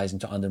mobilizing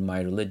to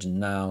undermine religion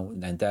now,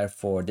 and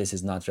therefore this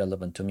is not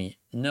relevant to me.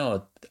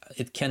 No,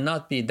 it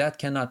cannot be. That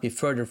cannot be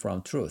further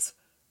from truth,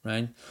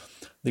 right?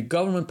 The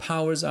government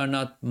powers are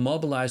not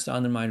mobilized to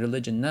undermine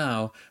religion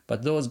now,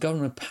 but those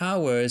government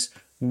powers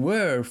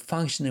were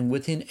functioning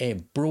within a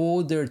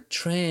broader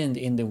trend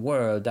in the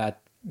world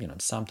that,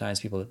 sometimes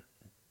people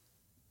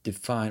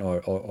define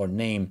or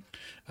name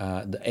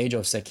the age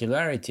of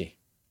secularity,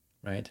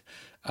 right?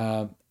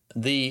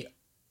 The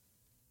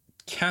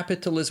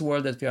capitalist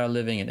world that we are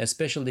living in,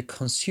 especially the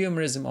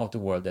consumerism of the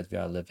world that we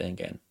are living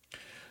in,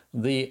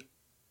 the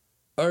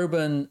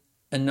urban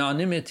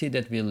anonymity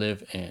that we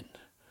live in,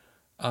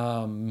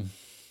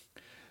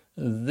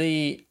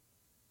 the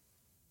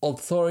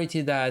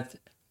authority that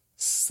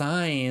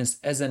science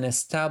as an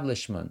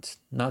establishment,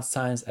 not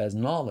science as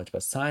knowledge,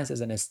 but science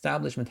as an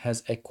establishment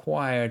has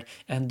acquired,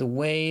 and the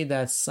way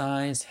that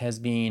science has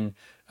been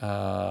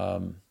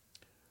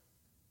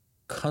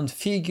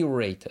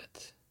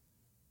configured,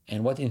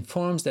 and what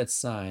informs that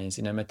science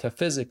in a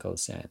metaphysical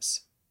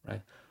sense,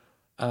 right?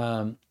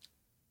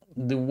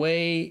 The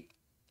way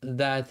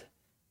that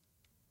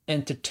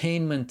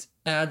entertainment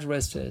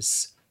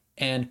addresses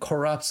and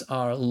corrupts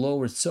our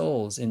lower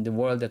souls in the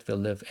world that we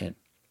live in.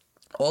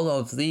 All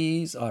of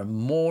these are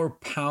more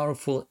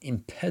powerful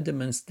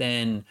impediments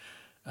than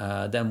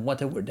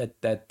whatever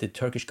that the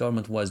Turkish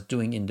government was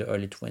doing in the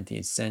early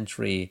 20th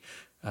century,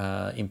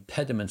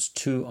 impediments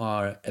to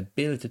our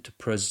ability to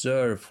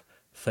preserve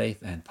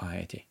faith and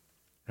piety,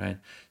 right?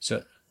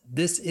 So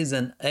this is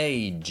an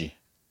age.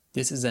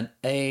 This is an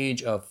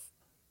age of,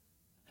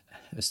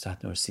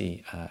 Ustad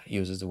Nursi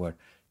uses the word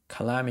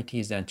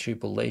calamities and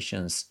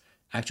tribulations.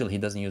 Actually, he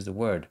doesn't use the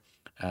word.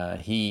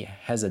 He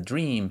has a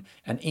dream,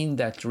 and in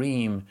that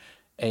dream,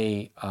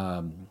 a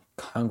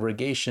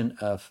congregation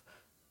of,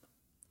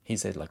 he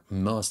said, like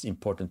most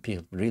important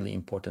people, really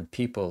important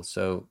people.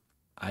 So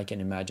I can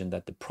imagine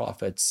that the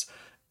prophets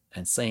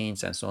and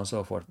saints and so on and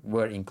so forth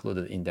were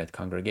included in that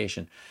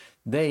congregation.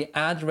 They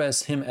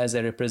address him as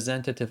a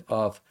representative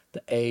of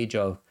the age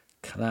of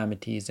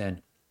calamities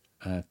and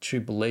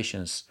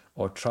tribulations,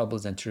 or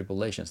troubles and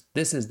tribulations.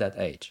 This is that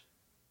age,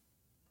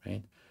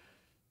 right?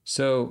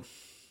 So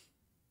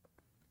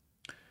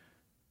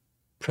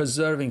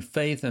preserving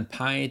faith and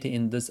piety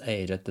in this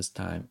age, at this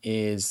time,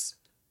 is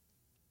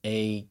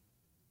a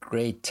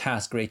great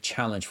task, great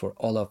challenge for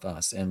all of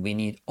us. And we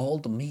need all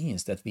the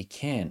means that we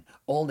can,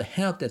 all the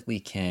help that we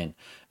can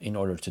in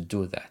order to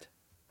do that,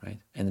 right?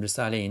 And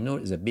Risale-i-Nur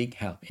is a big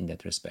help in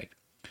that respect.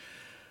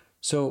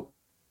 So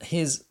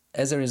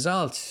as a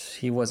result,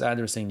 he was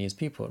addressing these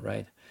people,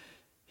 right?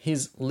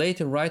 His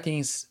later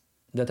writings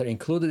that are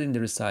included in the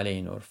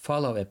Risale-i-Nur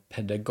follow a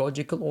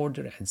pedagogical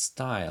order and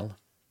style,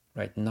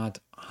 right? Not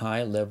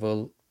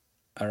high-level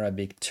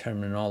Arabic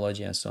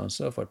terminology and so on and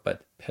so forth,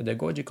 but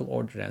pedagogical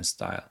order and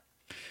style,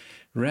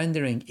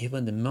 rendering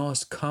even the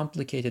most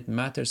complicated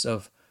matters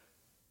of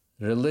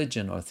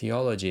religion or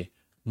theology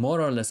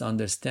more or less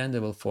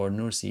understandable for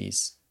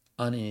Nursi's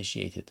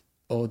uninitiated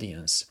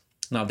audience.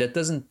 Now, that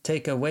doesn't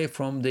take away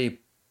from the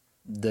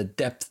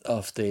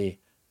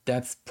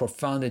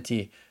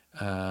profundity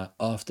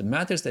of the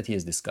matters that he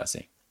is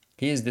discussing.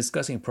 He is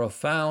discussing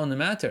profound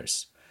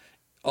matters.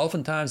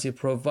 Oftentimes, he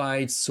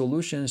provides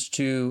solutions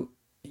to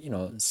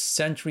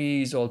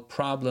centuries-old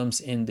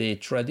problems in the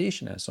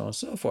tradition and so on and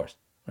so forth,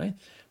 right?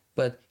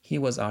 But he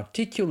was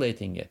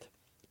articulating it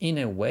in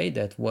a way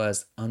that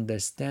was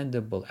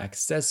understandable,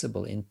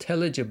 accessible,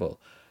 intelligible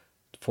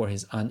for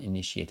his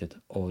uninitiated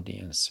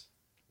audience.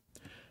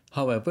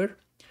 However,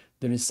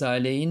 the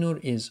Risale-i-Nur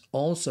is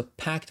also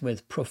packed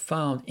with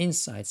profound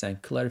insights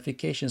and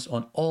clarifications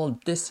on all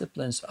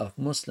disciplines of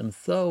Muslim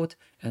thought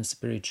and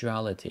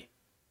spirituality.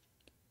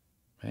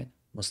 Right?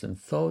 Muslim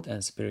thought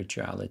and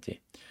spirituality.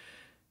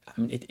 I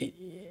mean,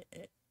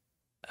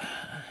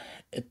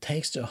 it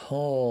takes the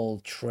whole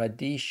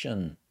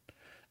tradition.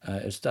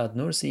 Ustad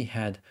Nursi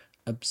had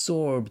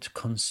absorbed,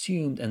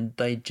 consumed, and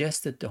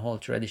digested the whole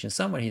tradition.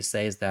 Somewhere he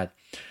says that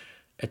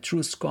a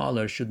true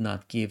scholar should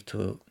not give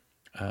to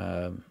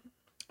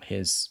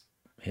his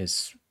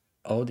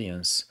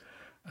audience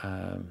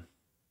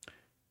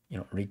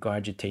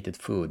regurgitated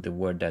food, the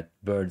word that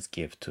birds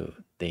give to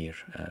their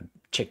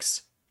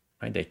chicks,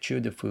 right? They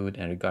chew the food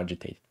and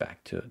regurgitate it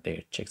back to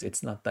their chicks.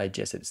 It's not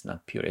digested, it's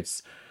not pure,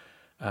 it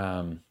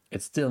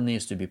still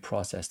needs to be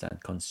processed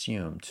and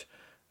consumed.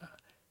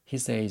 He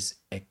says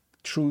a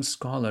true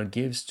scholar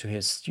gives to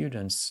his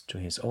students, to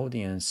his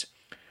audience,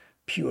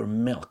 pure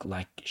milk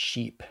like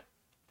sheep,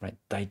 right?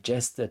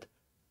 Digested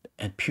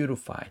and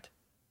purified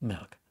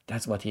milk.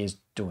 That's what he is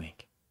doing,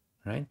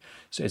 right?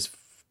 So it's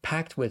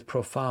packed with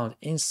profound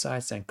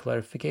insights and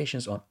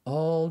clarifications on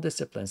all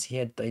disciplines. He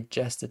had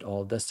digested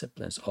all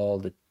disciplines, all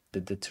the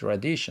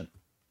tradition.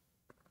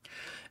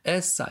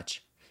 As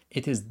such,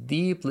 it is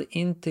deeply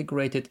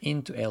integrated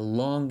into a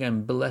long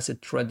and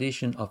blessed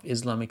tradition of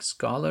Islamic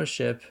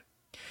scholarship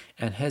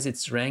and has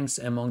its ranks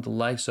among the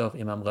likes of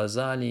Imam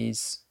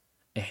Ghazali's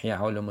Ihya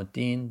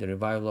Ulumuddin, the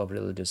revival of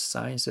religious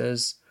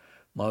sciences,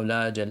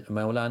 Maulana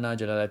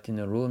Jalaluddin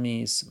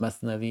Rumi's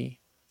Mathnavi,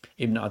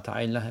 Ibn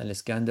Ata'illah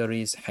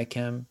al-Iskandari's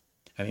Hakam,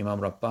 and Imam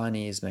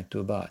Rabbani's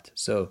Maktubat.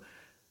 So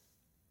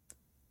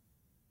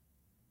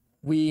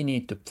we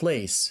need to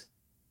place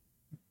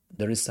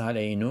the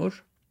Risale-i-Nur,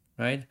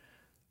 right,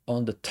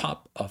 on the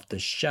top of the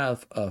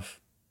shelf of,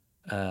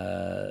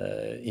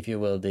 if you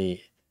will,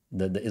 the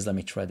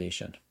Islamic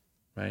tradition,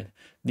 right?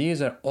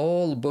 These are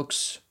all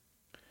books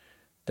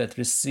that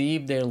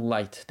receive their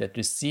light, that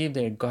receive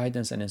their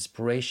guidance and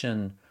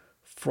inspiration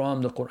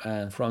from the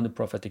Quran, from the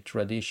prophetic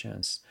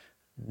traditions.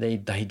 They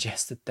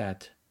digested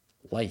that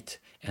light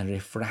and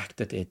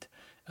refracted it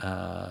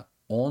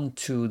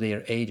onto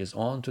their ages,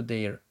 onto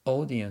their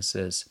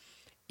audiences,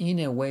 in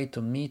a way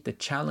to meet the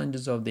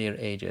challenges of their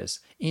ages,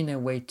 in a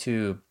way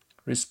to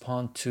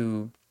respond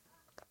to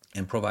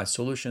and provide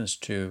solutions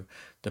to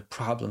the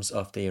problems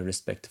of their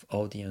respective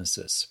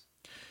audiences.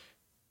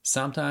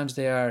 Sometimes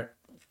they are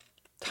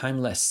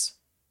timeless.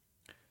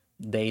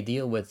 They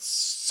deal with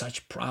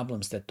such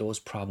problems that those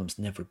problems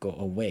never go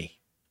away,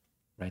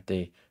 right?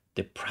 The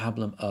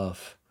problem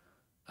of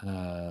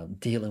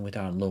dealing with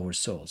our lower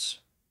souls,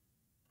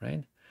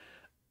 right?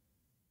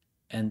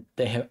 And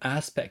they have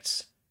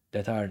aspects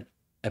that are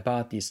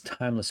about these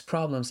timeless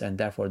problems, and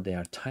therefore they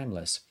are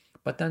timeless.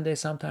 But then they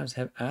sometimes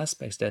have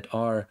aspects that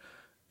are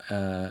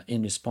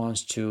in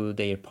response to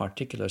their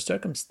particular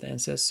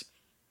circumstances,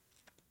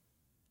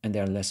 and they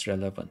are less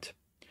relevant.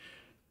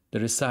 The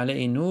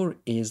Risale-i-Nur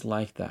is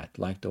like that,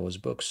 like those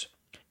books.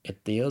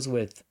 It deals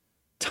with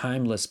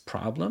timeless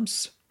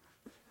problems,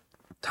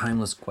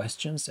 timeless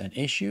questions and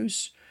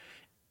issues,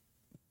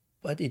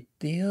 but it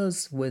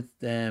deals with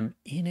them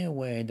in a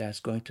way that's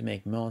going to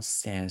make most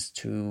sense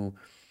to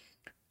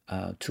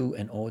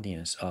an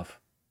audience of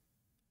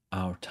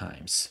our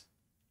times.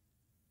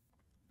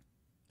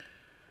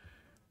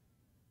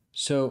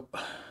 So,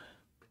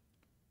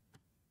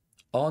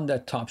 on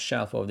that top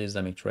shelf of the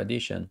Islamic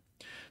tradition,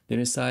 the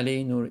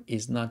Risale-i-Nur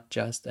is not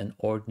just an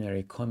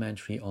ordinary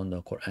commentary on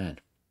the Quran.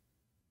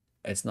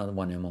 It's not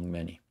one among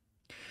many.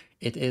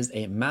 It is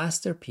a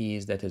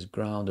masterpiece that is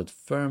grounded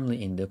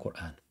firmly in the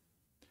Quran,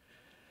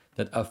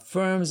 that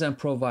affirms and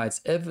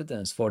provides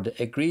evidence for the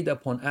agreed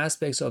upon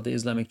aspects of the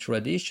Islamic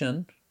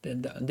tradition.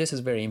 This is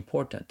very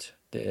important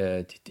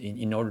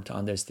in order to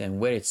understand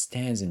where it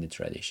stands in the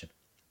tradition.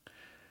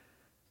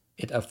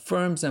 It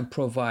affirms and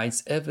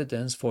provides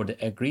evidence for the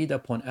agreed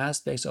upon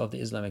aspects of the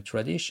Islamic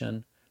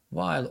tradition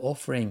while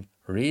offering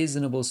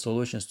reasonable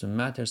solutions to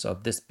matters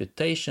of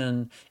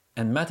disputation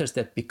and matters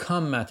that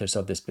become matters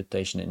of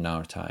disputation in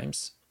our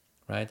times,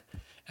 right?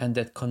 And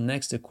that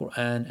connects the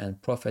Quran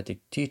and prophetic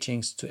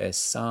teachings to a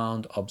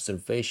sound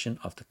observation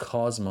of the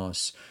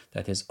cosmos,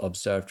 that is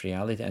observed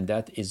reality. And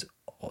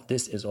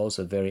this is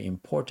also very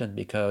important,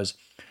 because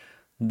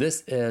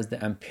this is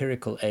the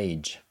empirical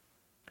age.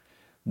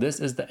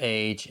 This is the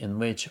age in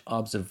which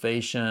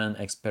observation,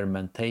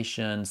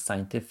 experimentation,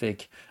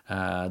 scientific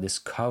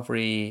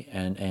discovery,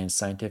 and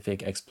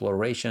scientific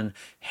exploration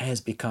has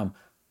become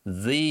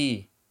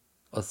the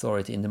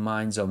authority in the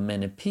minds of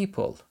many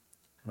people,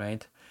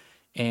 right?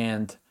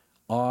 And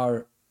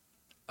our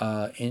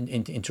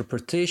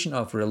interpretation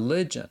of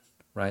religion,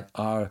 right?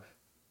 Our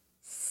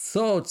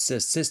thoughts, a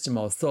system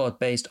of thought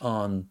based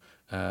on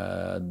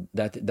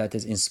that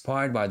is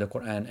inspired by the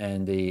Quran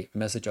and the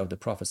message of the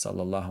Prophet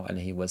sallallahu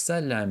alaihi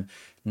wasallam,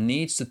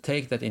 needs to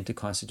take that into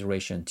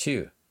consideration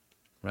too,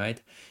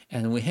 right?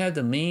 And we have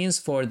the means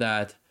for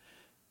that,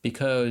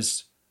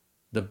 because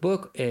the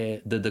book,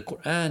 the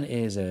Quran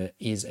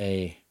is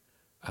a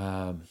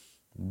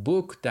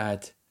book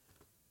that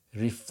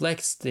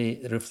reflects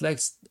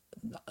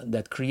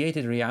that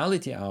created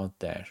reality out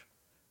there,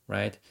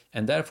 right?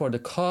 And therefore the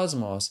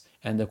cosmos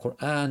and the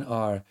Quran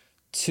are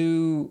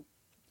two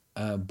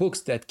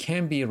books that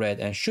can be read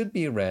and should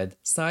be read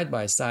side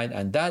by side,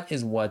 and that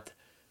is what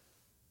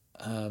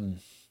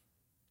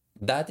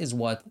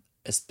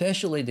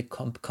especially the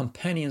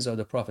companions of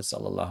the Prophet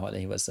sallallahu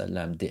alaihi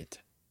wasallam did,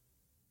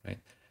 right?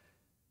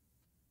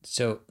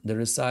 So the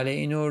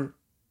Risale-i-Nur,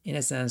 in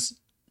a sense,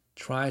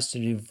 tries to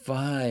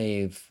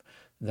revive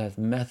that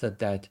method,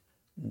 that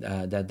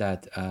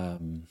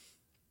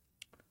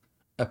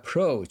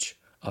approach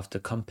of the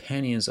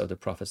companions of the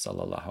Prophet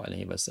sallallahu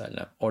alaihi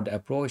wasallam, or the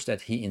approach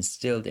that he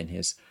instilled in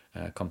his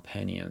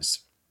companions.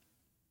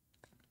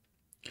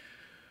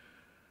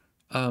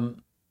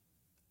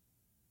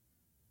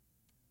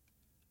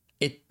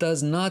 It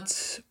does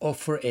not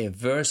offer a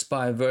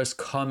verse-by-verse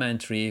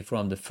commentary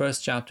from the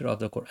first chapter of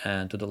the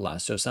Quran to the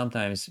last. So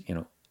sometimes,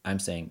 I'm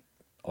saying,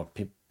 or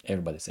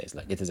everybody says,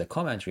 like, it is a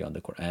commentary on the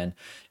Quran,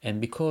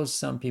 and because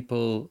some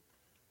people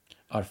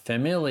are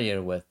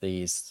familiar with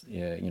these,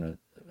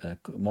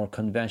 more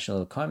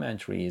conventional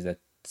commentaries that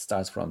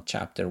starts from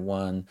chapter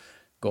 1,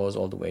 goes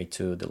all the way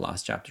to the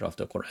last chapter of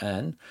the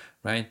Quran,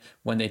 right?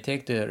 When they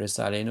take the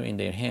Risale-i-Nur in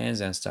their hands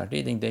and start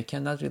reading, they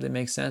cannot really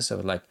make sense of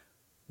it, like,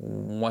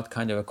 what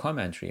kind of a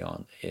commentary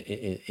on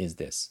is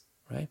this,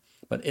 right?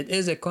 But it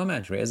is a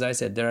commentary. As I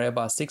said, there are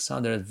about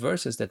 600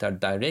 verses that are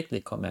directly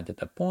commented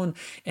upon,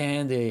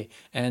 and the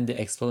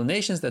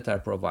explanations that are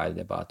provided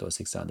about those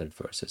 600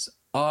 verses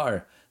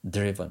are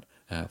driven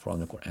from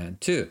the Quran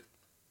too.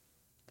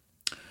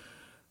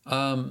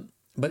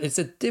 But it's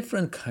a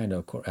different kind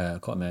of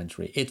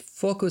commentary. It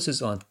focuses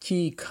on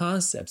key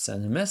concepts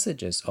and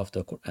messages of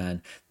the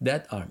Quran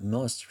that are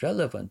most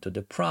relevant to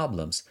the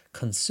problems,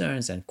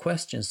 concerns, and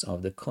questions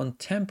of the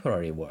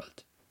contemporary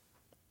world.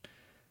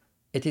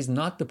 It is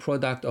not the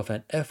product of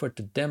an effort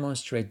to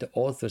demonstrate the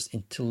author's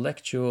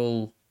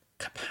intellectual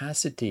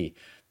capacity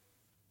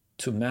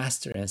to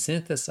master and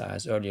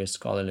synthesize earlier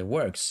scholarly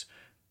works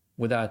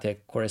without a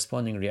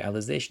corresponding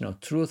realization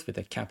of truth with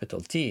a capital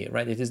T,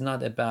 right? It is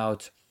not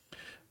about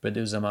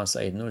Bediüzzaman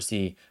Said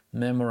Nursi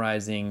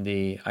memorizing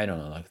the,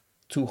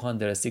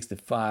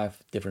 265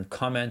 different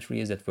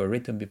commentaries that were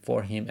written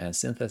before him and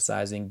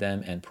synthesizing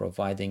them and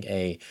providing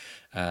a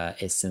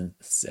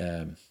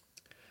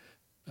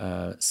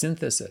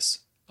synthesis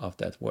of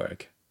that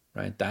work,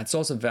 right? That's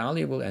also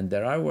valuable, and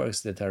there are works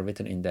that are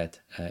written in that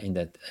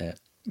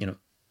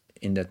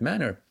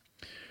manner.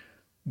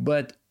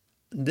 But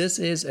this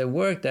is a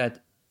work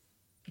that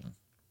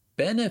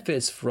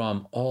benefits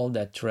from all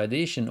that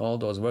tradition, all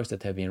those works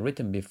that have been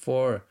written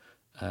before.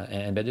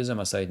 And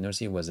Bediüzzaman Said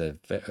Nursi was a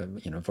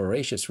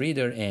voracious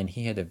reader, and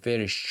he had a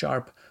very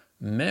sharp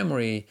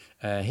memory.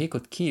 He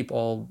could keep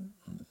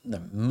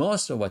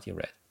most of what he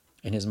read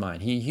in his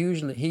mind. He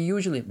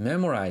usually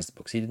memorized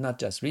books. He did not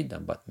just read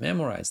them, but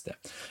memorized them.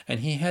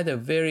 And he had a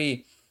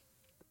very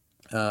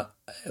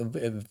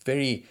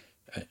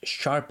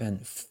sharp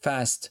and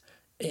fast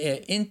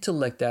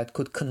intellect that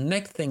could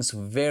connect things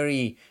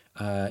very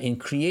in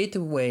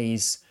creative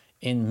ways,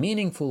 in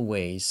meaningful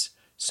ways.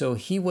 So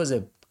he was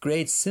a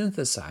great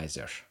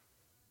synthesizer,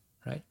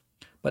 right?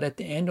 But at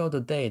the end of the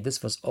day,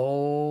 this was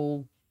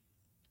all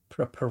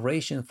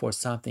preparation for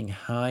something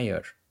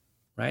higher,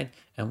 right?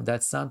 And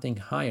that something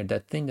higher,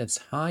 that thing that's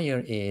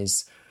higher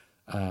is,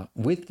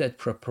 with that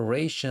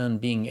preparation,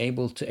 being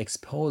able to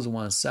expose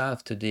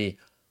oneself to the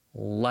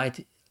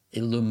light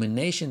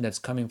illumination that's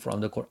coming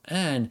from the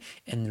Quran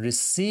and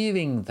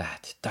receiving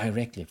that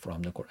directly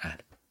from the Quran,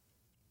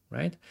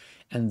 right?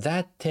 And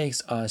that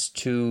takes us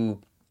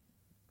to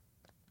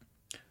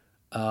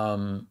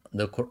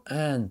the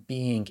Quran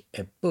being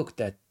a book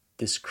that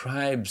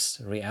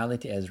describes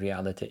reality as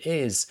reality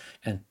is,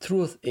 and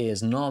truth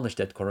is knowledge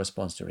that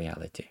corresponds to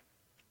reality,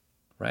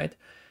 right?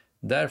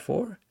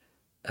 Therefore,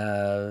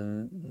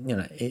 it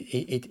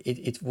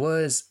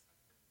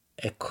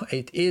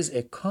is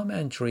a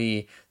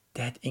commentary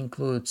that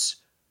includes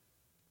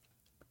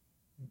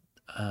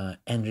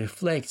and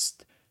reflects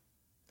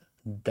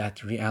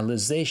that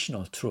realization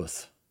of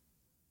truth.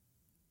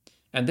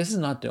 And this is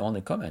not the only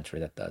commentary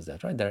that does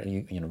that, right? There,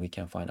 we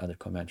can find other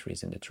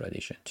commentaries in the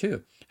tradition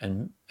too.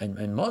 And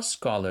most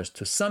scholars,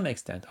 to some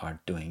extent,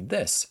 are doing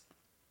this.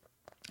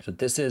 So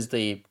this is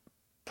the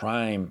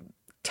prime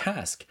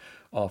task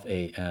of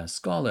a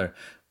scholar.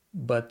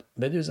 But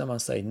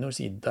Bediüzzaman Said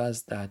Nursi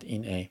does that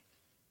in a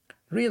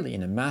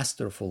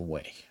masterful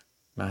way,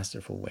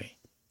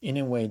 in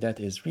a way that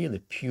is really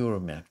pure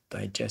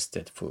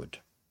digested food,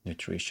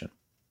 nutrition,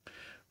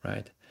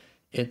 right?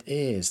 It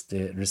is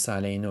the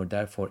Risale-i Nur,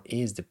 therefore,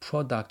 is the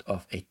product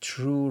of a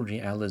true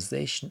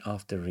realization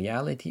of the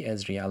reality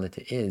as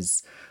reality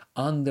is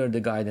under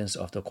the guidance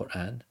of the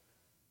Quran,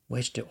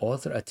 which the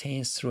author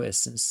attains through a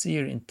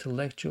sincere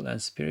intellectual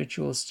and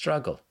spiritual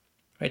struggle.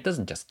 Right? It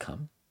doesn't just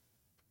come,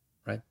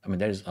 right? I mean,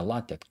 there's a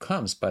lot that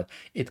comes, but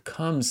it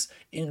comes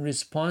in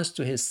response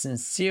to his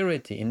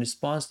sincerity, in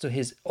response to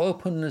his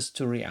openness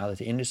to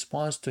reality, in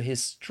response to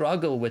his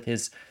struggle with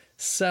his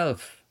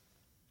self,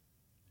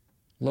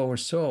 lower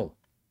soul.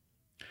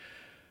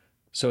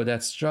 So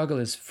that struggle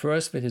is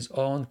first with his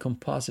own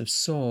compulsive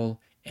soul,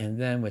 and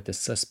then with the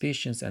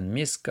suspicions and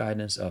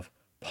misguidance of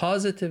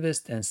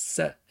positivist and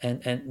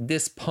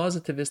this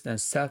positivist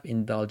and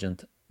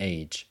self-indulgent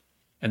age.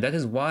 And that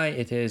is why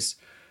it is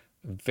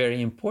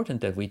very important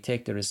that we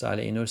take the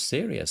Risale-i Nur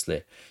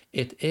seriously.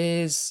 It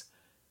is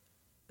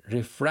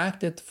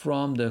refracted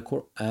from the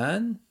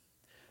Quran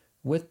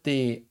with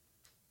the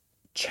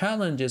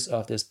challenges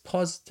of this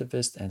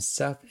positivist and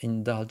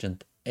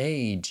self-indulgent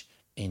age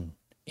in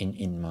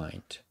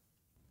mind.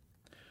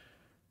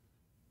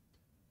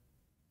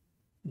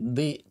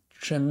 The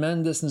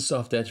tremendousness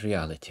of that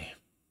reality,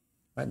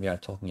 right? We are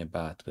talking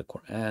about the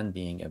Quran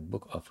being a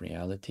book of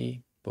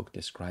reality, book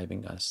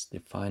describing us,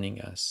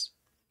 defining us,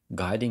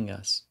 guiding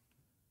us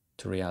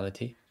to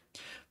reality.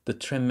 The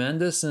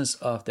tremendousness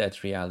of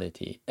that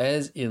reality,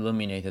 as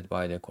illuminated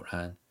by the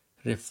Quran,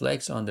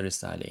 reflects on the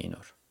Risale-i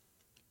Nur.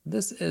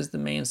 This is the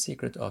main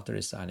secret of the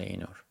Risale-i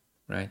Nur,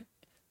 right?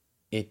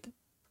 It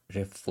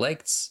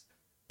reflects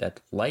that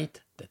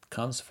light that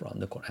comes from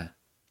the Quran.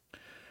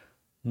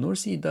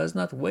 Nursi does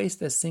not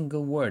waste a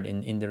single word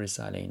in the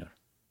Risale-i Nur.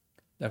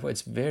 Therefore,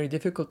 it's very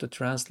difficult to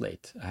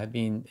translate. I have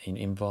been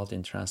involved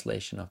in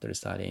translation of the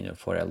Risale-i Nur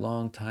for a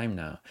long time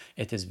now.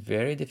 It is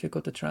very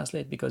difficult to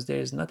translate because there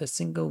is not a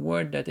single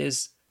word that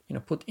is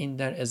put in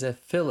there as a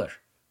filler,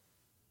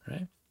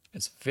 right?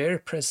 It's very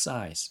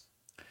precise.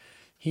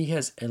 He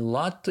has a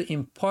lot to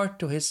impart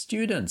to his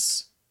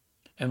students.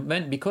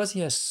 And because he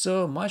has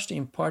so much to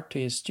impart to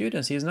his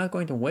students, he is not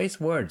going to waste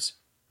words.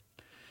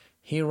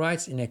 He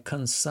writes in a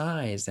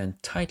concise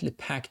and tightly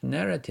packed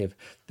narrative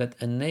that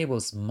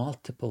enables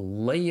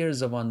multiple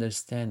layers of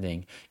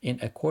understanding in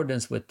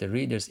accordance with the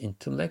reader's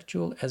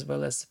intellectual as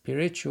well as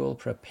spiritual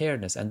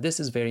preparedness. And this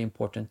is very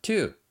important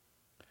too.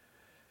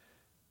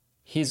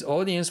 His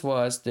audience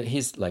was,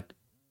 his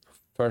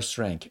first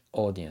rank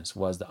audience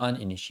was the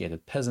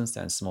uninitiated peasants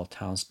and small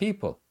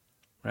townspeople.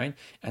 Right?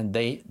 And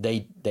they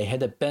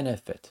had a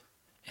benefit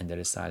in the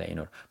Risale-i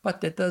Nur.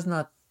 But that does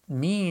not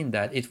mean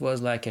that it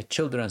was like a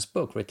children's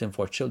book written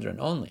for children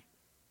only.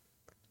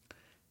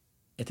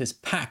 It is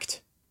packed,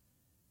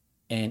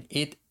 and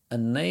it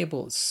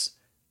enables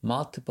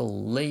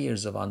multiple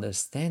layers of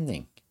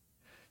understanding.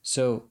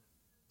 So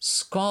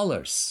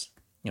scholars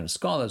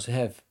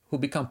who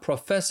become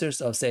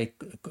professors of, say,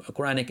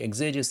 Quranic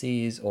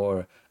exegesis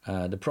or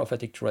the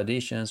prophetic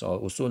traditions or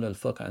usul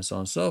al-fiqh and so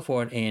on and so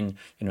forth in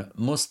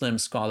Muslim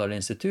scholarly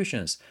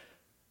institutions,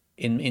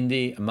 in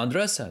the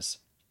madrasas,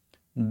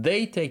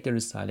 they take the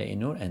Risale-i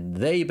Nur and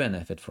they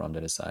benefit from the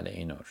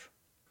Risale-i Nur.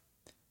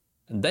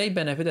 They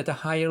benefit at a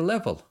higher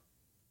level,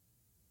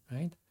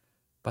 right?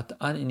 But the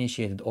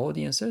uninitiated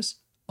audiences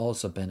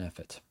also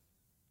benefit.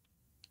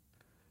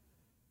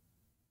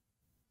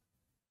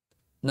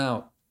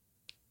 Now,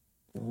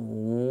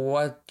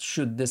 what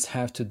should this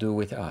have to do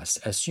with us?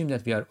 Assume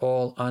that we are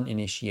all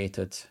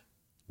uninitiated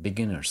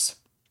beginners.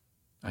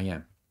 I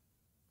am.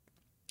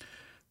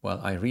 Well,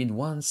 I read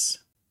once,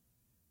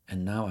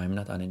 and now I'm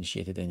not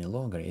uninitiated any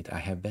longer. I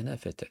have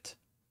benefited.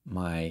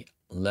 My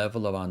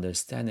level of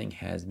understanding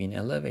has been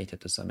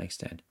elevated to some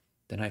extent.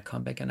 Then I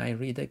come back and I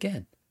read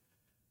again.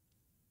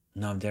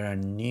 Now there are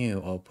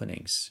new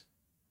openings.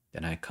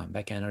 Then I come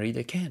back and I read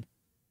again.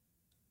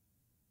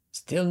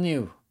 Still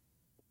new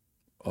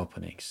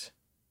openings.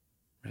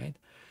 Right?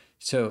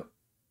 So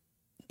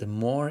the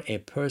more a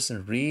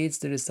person reads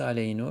the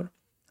Risale-i Nur,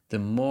 the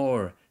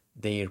more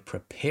their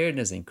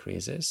preparedness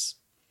increases,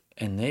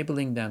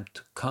 enabling them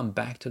to come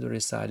back to the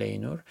Risale-i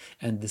Nur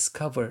and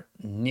discover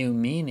new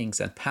meanings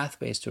and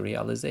pathways to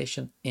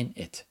realization in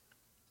it.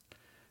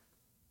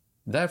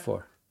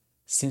 Therefore,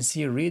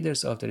 sincere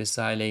readers of the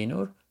Risale-i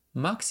Nur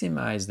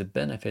maximize the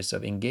benefits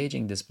of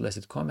engaging this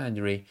blessed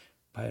commentary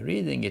by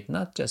reading it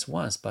not just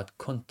once, but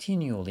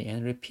continually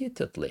and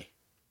repeatedly.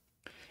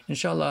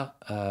 Inshallah,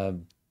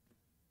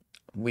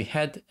 we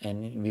had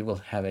and we will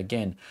have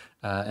again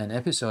an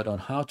episode on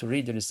how to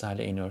read the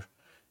Risale-i Nur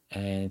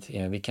And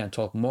we can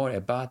talk more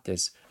about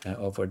this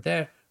over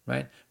there,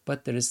 right?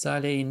 But the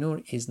Risale-i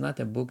Nur is not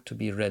a book to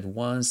be read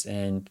once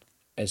and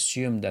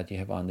assume that you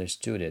have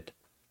understood it.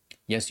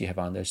 Yes, you have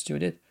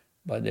understood it,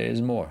 but there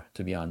is more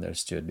to be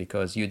understood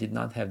because you did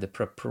not have the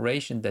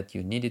preparation that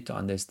you needed to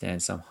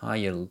understand some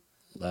higher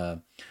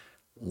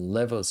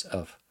levels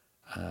of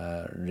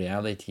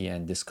reality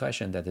and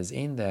discussion that is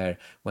in there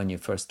when you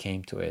first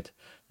came to it.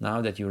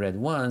 Now that you read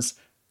once,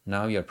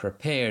 now you're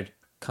prepared,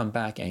 come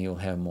back and you'll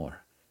have more.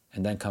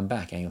 And then come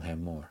back and you'll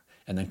have more.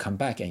 And then come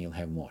back and you'll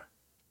have more.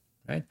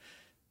 Right?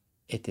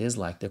 It is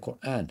like the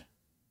Quran.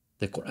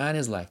 The Quran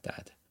is like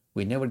that.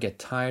 We never get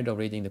tired of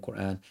reading the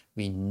Quran.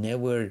 We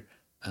never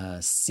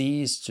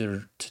cease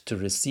to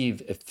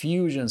receive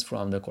effusions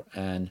from the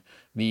Quran.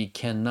 We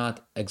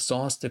cannot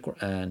exhaust the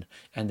Quran.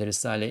 And the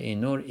Risale-i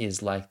Nur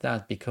is like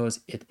that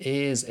because it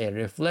is a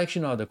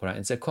reflection of the Quran.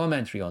 It's a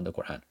commentary on the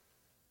Quran.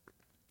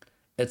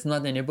 It's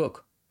not any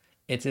book.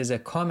 It is a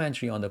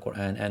commentary on the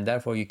Quran, and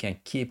therefore you can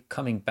keep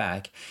coming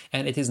back.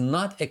 And it is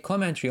not a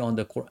commentary on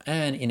the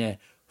Quran in a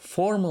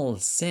formal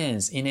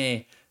sense, in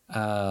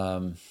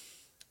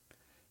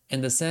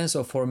the sense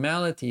of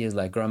formalities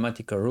like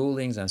grammatical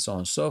rulings and so on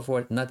and so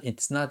forth.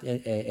 It's not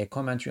a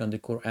commentary on the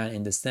Quran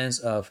in the sense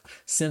of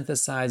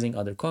synthesizing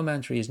other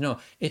commentaries. No,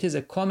 it is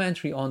a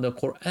commentary on the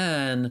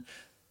Quran.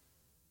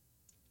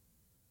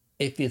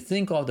 If you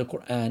think of the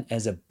Quran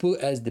as a book,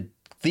 as the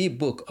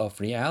book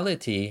of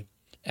reality,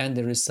 and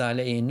the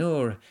Risale-i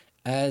Nur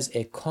as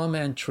a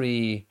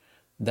commentary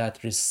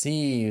that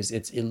receives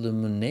its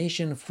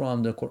illumination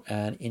from the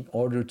Quran in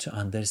order to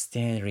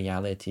understand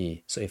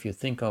reality. So if you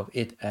think of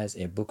it as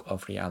a book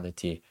of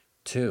reality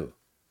too.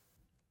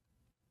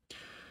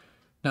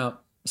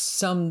 Now,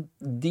 some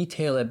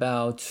detail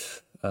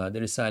about the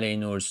Risale-i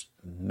Nur's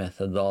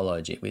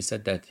methodology. We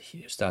said that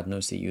Ustad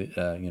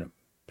Nursi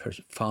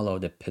follow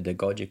the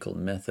pedagogical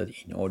method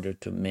in order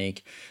to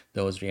make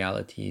those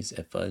realities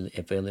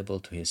available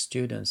to his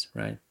students,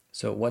 right?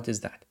 So what is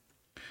that?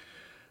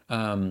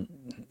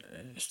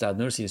 Ustad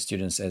Nursi's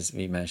students, as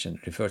we mentioned,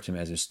 refer to him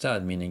as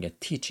Ustad, meaning a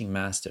teaching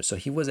master. So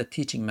he was a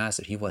teaching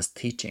master. He was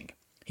teaching.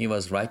 He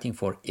was writing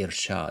for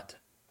Irshad,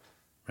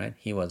 right?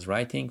 He was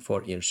writing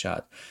for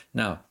Irshad.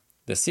 Now,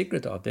 the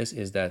secret of this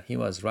is that he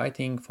was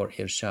writing for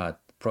Irshad,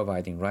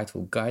 providing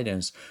rightful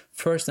guidance,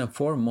 first and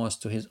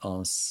foremost to his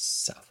own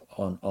self,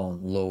 on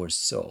lower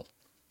soul.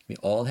 We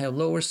all have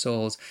lower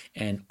souls,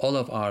 and all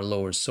of our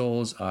lower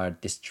souls are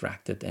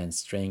distracted and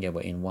straying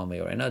away in one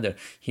way or another.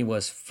 He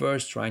was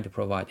first trying to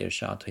provide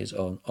irshad to his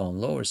own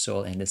lower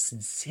soul, and the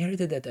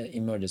sincerity that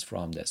emerges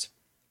from this,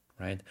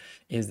 right,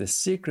 is the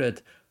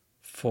secret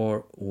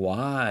for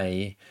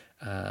why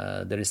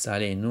the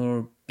Risale-i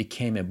Nur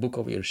became a book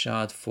of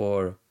irshad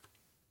for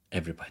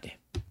everybody.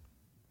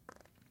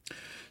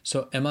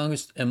 So among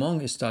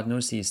Ustad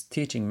Nursi's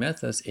teaching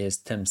methods is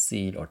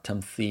tamthil or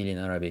tamthil in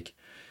Arabic.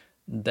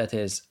 That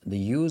is the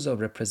use of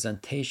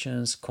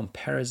representations,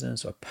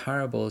 comparisons, or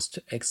parables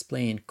to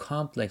explain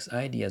complex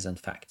ideas and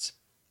facts.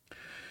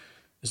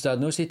 Ustad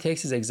Nursi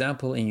takes his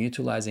example in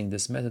utilizing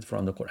this method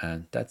from the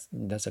Quran.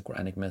 That's a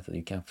Quranic method.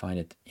 You can find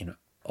it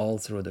all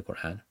through the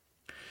Quran.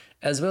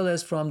 As well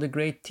as from the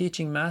great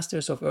teaching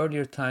masters of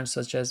earlier times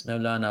such as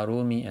Mawlana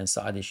Rumi and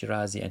Sa'adi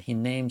Shirazi, and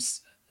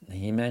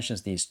he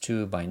mentions these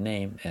two by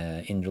name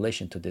in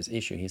relation to this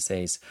issue. He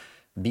says,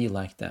 be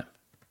like them,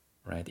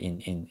 right,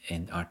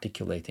 in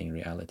articulating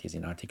realities,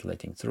 in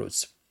articulating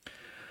truths.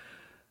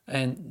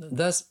 And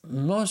thus,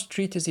 most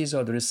treatises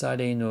of the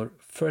Risale-i Nur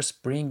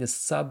first bring the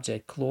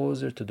subject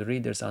closer to the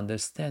reader's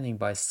understanding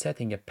by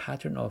setting a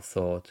pattern of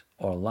thought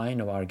or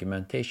line of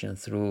argumentation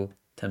through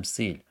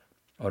tamthil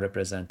or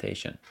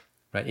representation,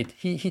 right?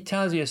 He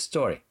tells you a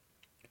story.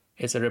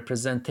 It's a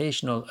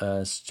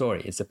representational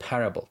story. It's a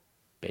parable,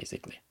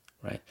 basically,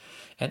 right?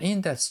 And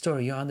in that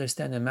story, you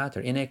understand the matter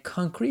in a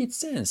concrete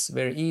sense,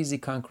 very easy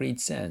concrete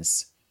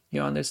sense.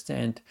 You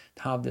understand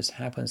how this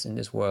happens in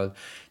this world.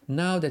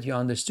 Now that you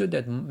understood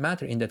that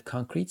matter in that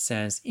concrete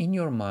sense, in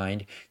your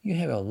mind, you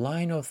have a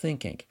line of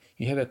thinking.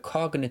 You have a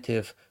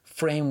cognitive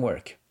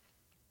framework,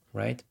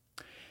 right?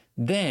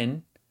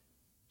 Then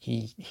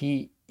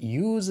he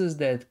uses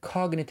that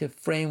cognitive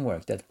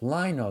framework, that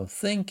line of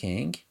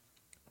thinking,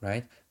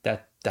 right?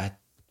 That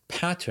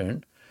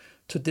pattern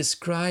to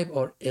describe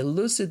or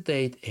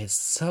elucidate a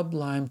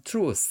sublime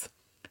truth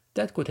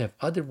that could have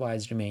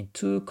otherwise remained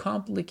too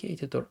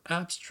complicated or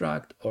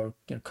abstract or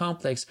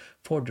complex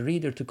for the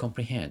reader to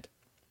comprehend.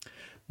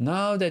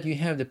 Now that you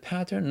have the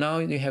pattern, now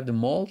you have the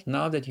mold,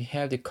 now that you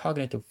have the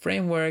cognitive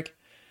framework,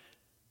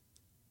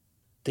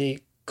 the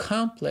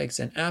complex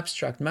and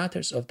abstract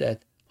matters of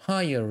that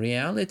higher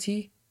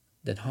reality,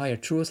 that higher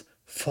truth,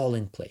 fall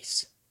in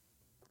place.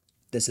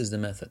 This is the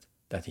method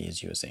that he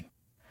is using.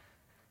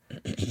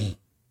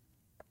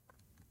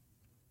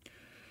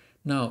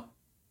 Now,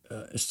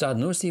 Ustad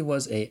Nursi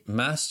was a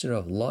master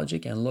of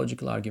logic and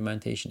logical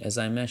argumentation. As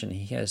I mentioned,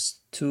 he has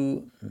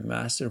two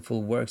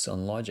masterful works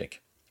on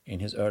logic in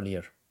his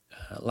earlier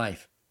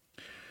life.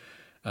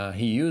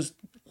 He used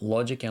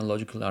logic and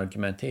logical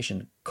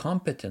argumentation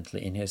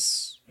competently in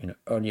his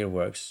earlier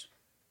works,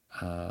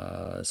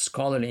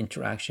 scholarly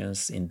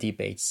interactions in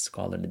debates,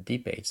 scholarly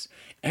debates,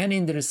 and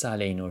in the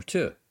Risale-i Nur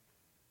too,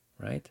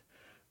 right?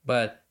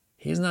 But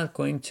he's not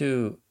going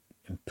to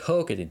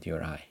poke it into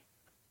your eye.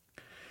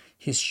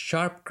 His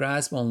sharp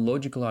grasp on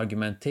logical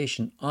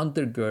argumentation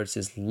undergirds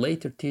his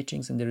later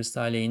teachings in the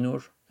Risale-i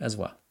Nur as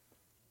well.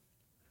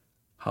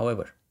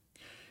 However,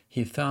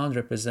 he found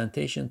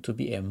representation to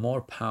be a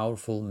more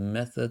powerful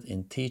method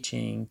in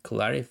teaching,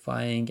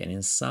 clarifying, and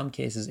in some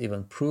cases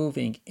even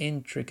proving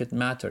intricate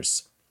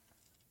matters.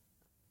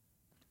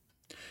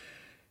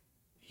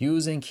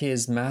 Using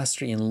his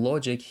mastery in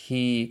logic,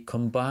 he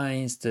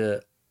combines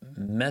the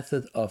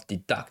method of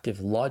deductive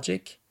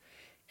logic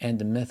and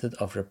the method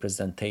of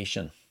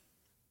representation.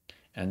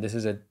 And this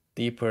is a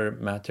deeper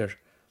matter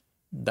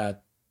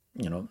that,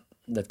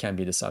 that can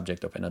be the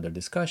subject of another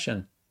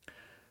discussion.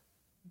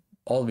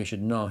 All we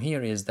should know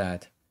here is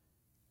that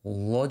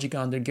logic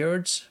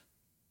undergirds,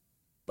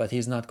 but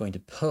he's not going to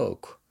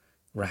poke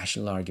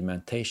rational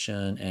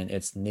argumentation and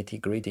its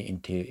nitty-gritty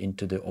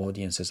into the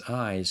audience's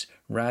eyes.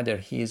 Rather,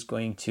 he is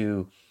going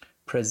to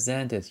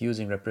present it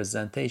using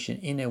representation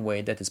in a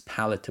way that is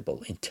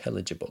palatable,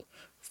 intelligible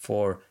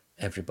for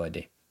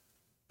everybody.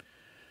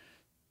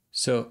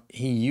 So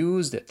he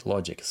used that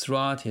logic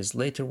throughout his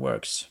later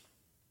works.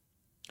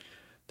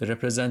 The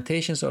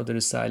representations of the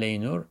Risale-i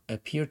Nur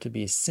appear to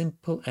be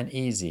simple and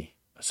easy.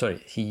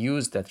 He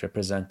used that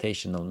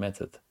representational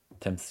method,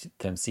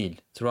 temsil,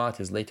 throughout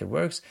his later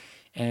works,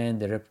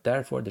 and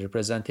therefore the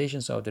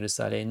representations of the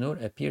Risale-i Nur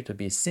appear to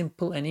be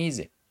simple and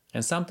easy.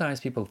 And sometimes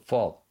people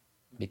fall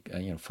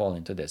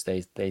into this.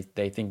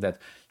 They think that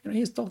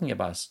he's talking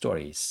about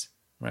stories,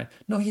 right?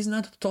 No, he's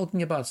not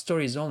talking about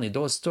stories only.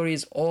 Those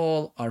stories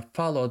all are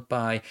followed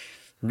by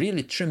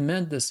really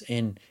tremendous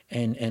and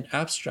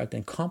abstract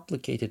and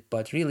complicated,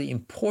 but really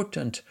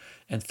important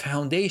and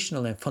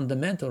foundational and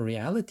fundamental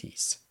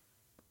realities.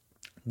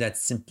 That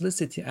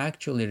simplicity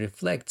actually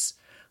reflects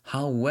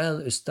how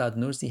well Ustad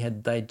Nursi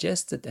had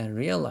digested and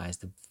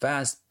realized the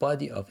vast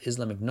body of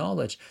Islamic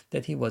knowledge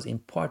that he was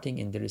imparting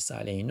in the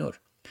Risale-i Nur.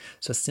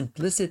 So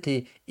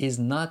simplicity is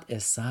not a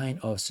sign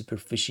of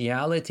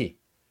superficiality.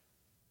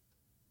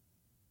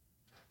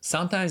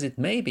 Sometimes it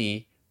may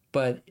be,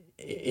 but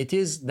it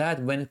is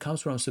that when it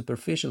comes from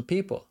superficial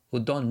people who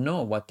don't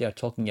know what they are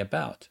talking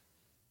about.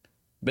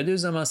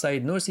 Bediüzzaman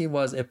Said Nursi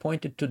was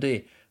appointed to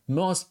the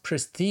most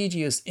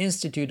prestigious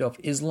institute of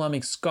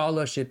Islamic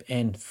scholarship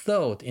and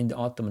thought in the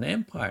Ottoman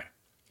Empire.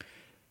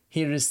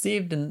 He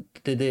received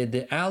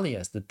the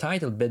alias, the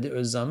title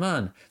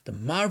Bediüzzaman, the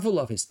marvel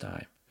of his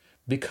time,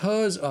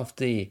 because of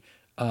the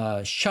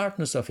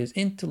sharpness of his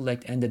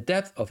intellect and the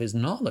depth of his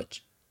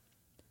knowledge.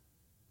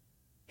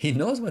 He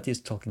knows what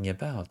he's talking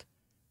about.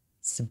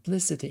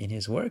 Simplicity in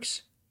his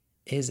works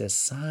is a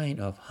sign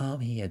of how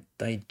he had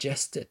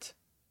digested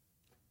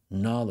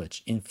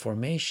knowledge,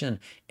 information,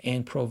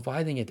 and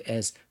providing it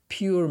as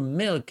pure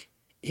milk.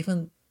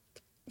 Even,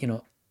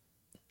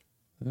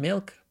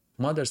 milk,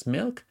 mother's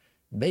milk,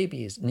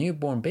 babies,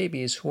 newborn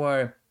babies who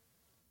are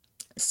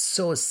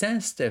so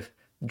sensitive,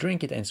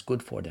 drink it and it's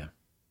good for them,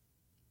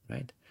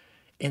 right?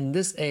 In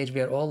this age,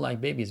 we are all like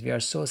babies. We are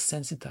so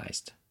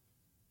sensitized.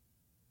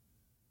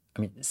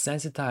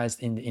 Sensitized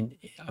in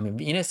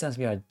a sense,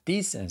 we are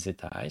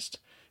desensitized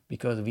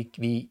because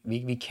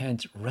we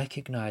can't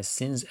recognize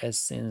sins as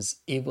sins,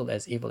 evil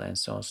as evil, and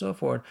so on and so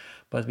forth.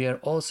 But we are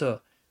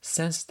also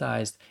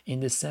sensitized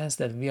in the sense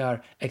that we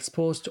are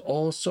exposed to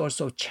all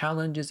sorts of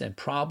challenges and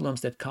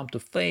problems that come to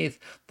faith,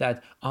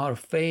 that our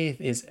faith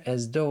is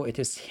as though it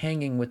is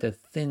hanging with a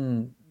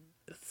thin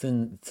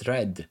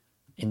thread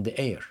in the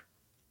air,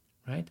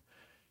 right?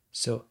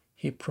 So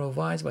he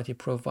provides what he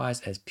provides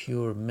as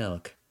pure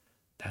milk.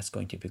 That's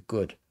going to be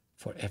good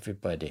for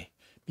everybody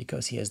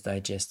because he has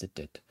digested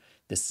it.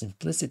 The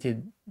simplicity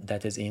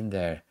that is in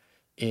there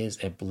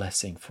is a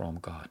blessing from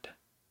God.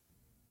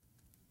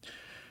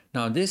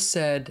 Now, this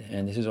said,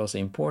 and this is also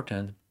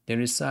important, the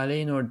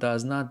Risale-i Nur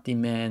does not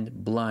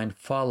demand blind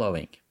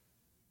following,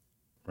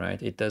 right?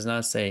 It does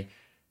not say,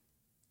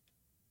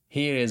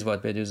 here is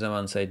what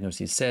Bediüzzaman Said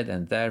Nursi said,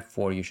 and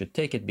therefore you should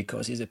take it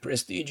because he's a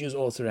prestigious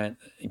author and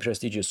a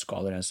prestigious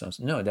scholar and so on.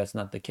 No, that's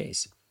not the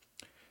case.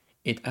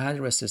 It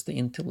addresses the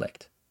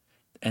intellect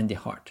and the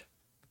heart.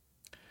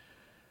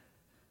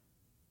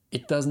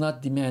 It does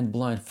not demand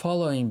blind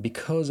following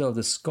because of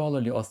the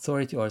scholarly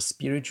authority or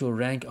spiritual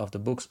rank of the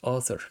book's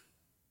author.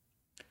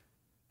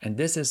 And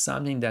this is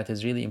something that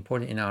is really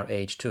important in our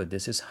age too.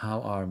 This is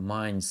how our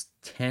minds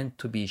tend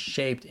to be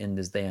shaped in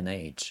this day and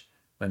age.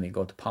 When we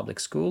go to public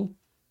school,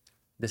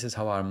 this is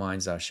how our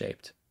minds are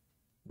shaped.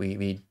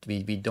 We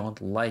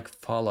don't like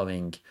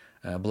following,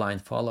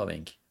 blind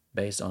following,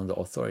 based on the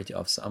authority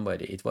of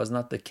somebody. It was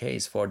not the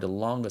case for the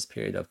longest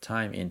period of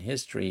time in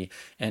history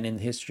and in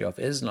the history of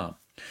Islam.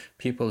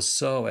 People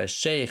saw a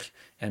sheikh,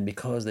 and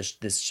because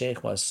this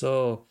sheikh was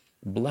so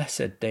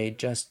blessed, they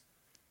just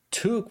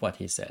took what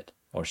he said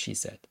or she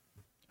said,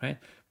 right?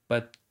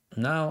 But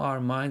now our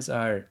minds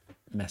are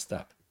messed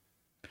up.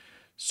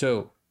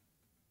 So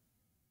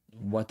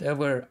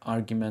whatever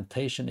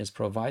argumentation is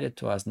provided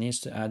to us needs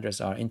to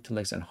address our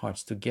intellects and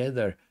hearts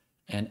together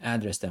and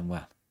address them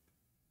well.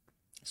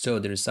 So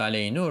the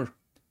Risale-i-Nur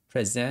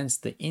presents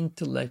the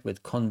intellect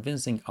with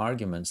convincing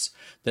arguments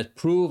that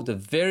prove the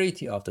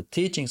verity of the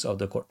teachings of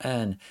the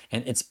Quran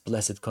and its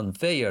blessed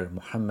conveyor,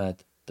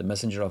 Muhammad, the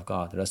Messenger of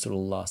God,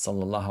 Rasulullah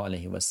sallallahu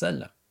alaihi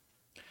wasallam.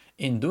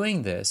 In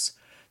doing this,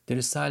 the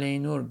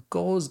Risale-i-Nur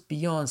goes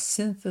beyond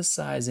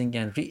synthesizing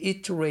and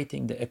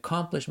reiterating the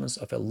accomplishments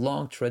of a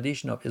long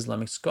tradition of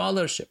Islamic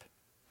scholarship,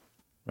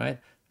 right?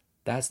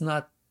 That's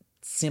not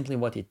simply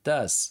what it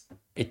does.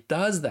 It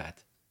does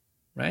that,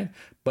 right?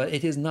 But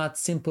it is not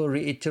simple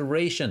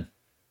reiteration.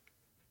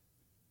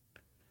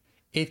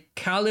 It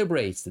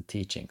calibrates the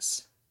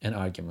teachings and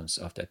arguments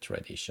of that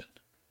tradition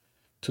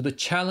to the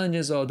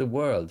challenges of the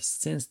world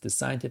since the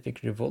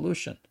scientific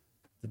revolution,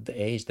 the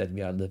age that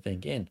we are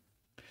living in,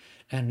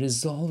 and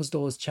resolves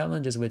those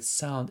challenges with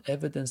sound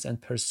evidence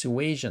and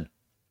persuasion,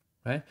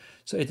 right?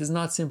 So it is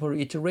not simple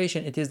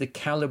reiteration, it is the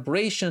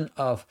calibration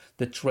of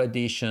the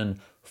tradition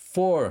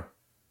for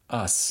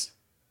us,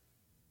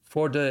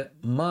 for the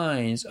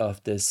minds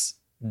of this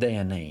day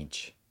and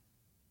age.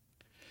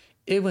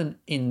 Even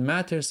in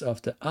matters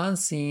of the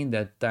unseen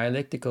that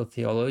dialectical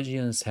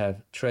theologians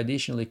have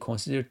traditionally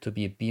considered to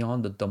be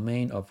beyond the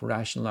domain of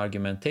rational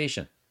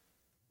argumentation,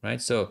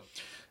 right? So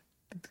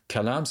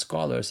Kalam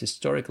scholars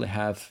historically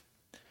have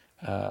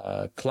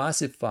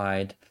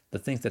classified the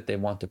things that they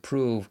want to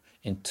prove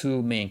in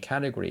two main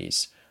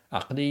categories.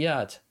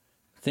 Aqliyat,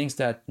 things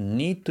that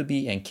need to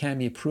be and can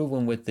be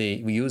proven with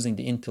using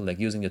the intellect,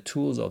 using the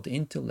tools of the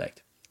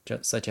intellect,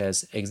 such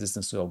as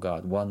existence of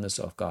God, oneness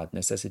of God,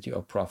 necessity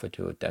of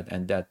prophethood,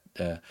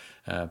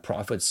 that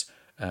prophets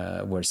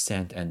were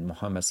sent, and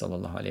Muhammad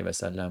sallallahu alaihi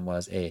wasallam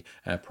was a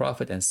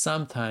prophet, and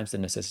sometimes the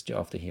necessity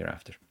of the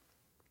hereafter.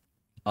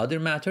 Other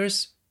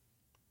matters,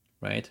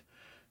 right?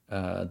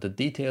 The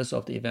details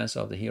of the events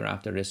of the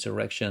hereafter,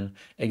 resurrection,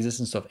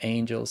 existence of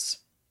angels,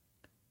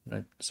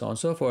 right? So on and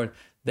so forth.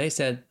 They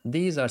said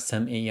these are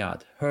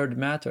sam'iyat, heard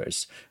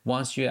matters.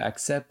 Once you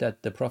accept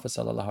that the Prophet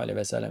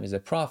ﷺ is a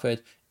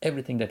prophet,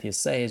 everything that he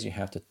says you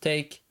have to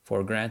take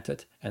for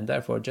granted, and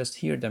therefore just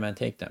hear them and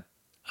take them.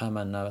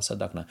 Amanna wa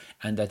sadaqna.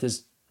 And that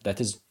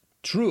is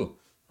true,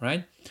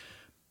 right?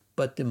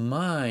 But the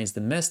minds,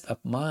 the messed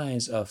up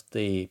minds of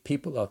the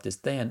people of this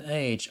day and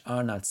age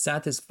are not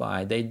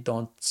satisfied. They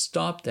don't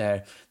stop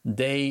there.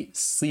 They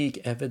seek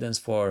evidence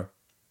for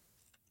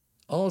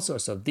all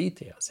sorts of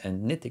details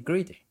and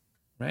nitty-gritty,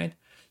 right?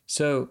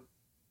 So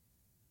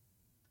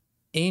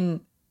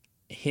in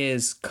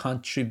his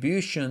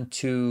contribution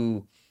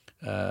to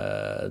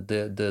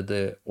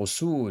the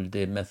usul,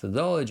 the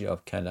methodology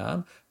of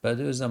Kalam,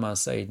 Badi'uzzaman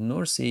Said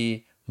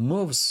Nursi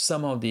moves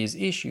some of these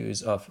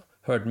issues of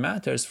heard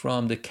matters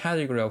from the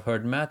category of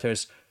heard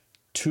matters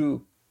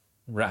to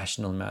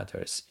rational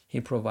matters.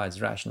 He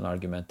provides rational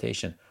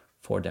argumentation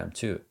for them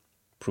too,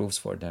 proofs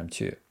for them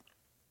too.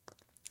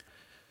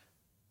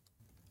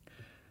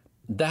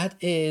 That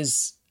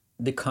is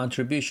the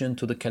contribution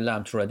to the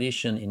Kalam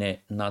tradition in a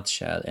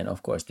nutshell. And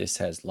of course, this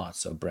has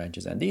lots of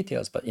branches and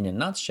details, but in a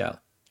nutshell,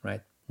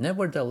 right?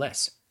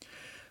 Nevertheless,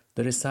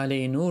 the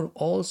Risale-i-Nur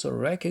also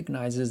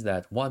recognizes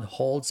that what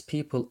holds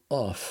people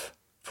off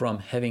from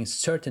having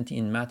certainty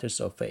in matters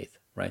of faith,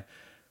 right?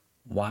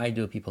 Why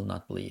do people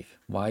not believe?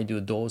 Why do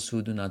those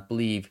who do not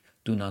believe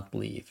do not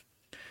believe?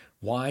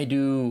 Why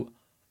do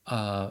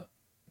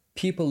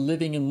people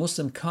living in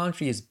Muslim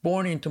countries,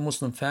 born into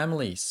Muslim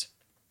families,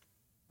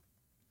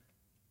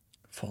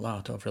 fall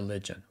out of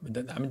religion?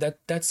 I mean,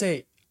 that's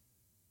a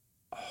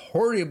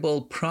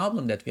horrible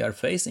problem that we are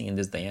facing in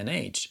this day and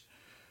age.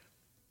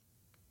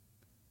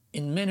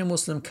 In many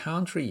Muslim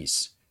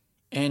countries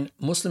and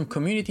Muslim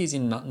communities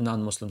in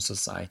non-Muslim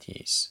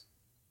societies,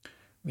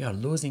 we are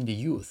losing the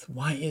youth.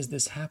 Why is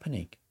this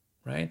happening,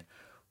 right?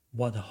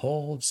 What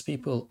holds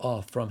people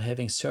off from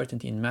having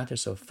certainty in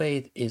matters of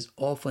faith is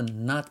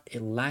often not a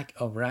lack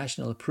of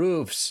rational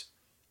proofs,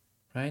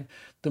 right?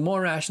 The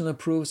more rational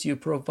proofs you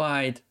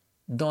provide,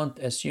 don't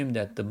assume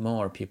that the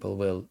more people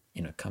will,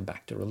 come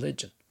back to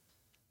religion.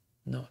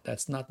 No,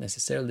 that's not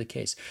necessarily the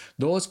case.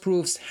 Those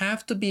proofs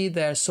have to be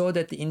there so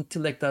that the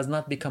intellect does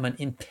not become an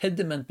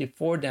impediment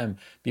before them,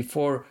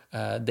 before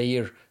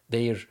their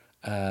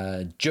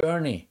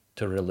journey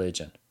to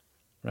religion,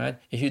 right?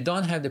 If you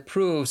don't have the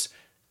proofs,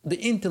 the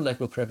intellect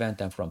will prevent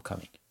them from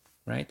coming,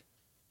 right?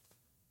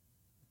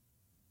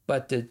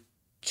 But the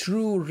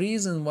true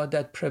reason what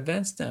that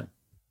prevents them,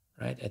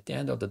 right, at the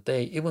end of the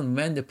day, even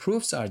when the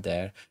proofs are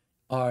there,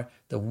 are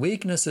the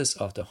weaknesses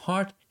of the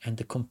heart and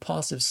the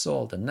compulsive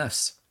soul, the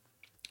nafs.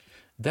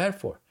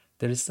 Therefore,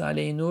 the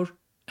Risale-i-Nur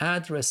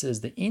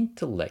addresses the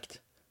intellect,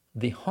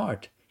 the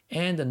heart,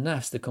 and the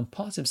nafs, the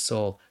compulsive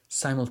soul,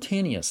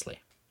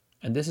 simultaneously.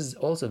 And this is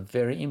also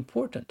very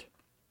important.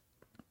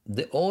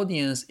 The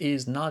audience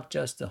is not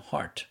just the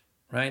heart,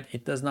 right?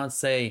 It does not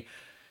say,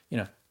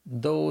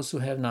 those who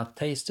have not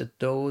tasted,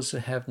 those who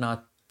have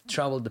not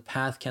traveled the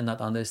path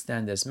cannot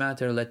understand this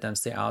matter. Let them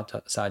stay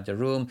outside the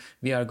room.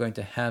 We are going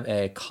to have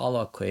a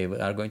colloquy. We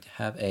are going to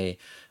have a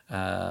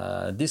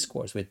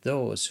discourse with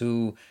those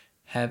who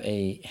have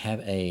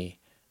a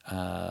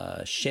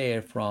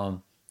share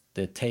from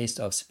the taste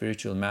of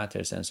spiritual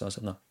matters and so on.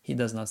 So no, he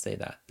does not say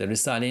that. The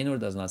Risale-i Nur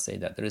does not say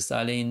that. The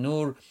Risale-i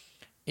Nur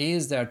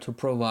is there to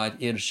provide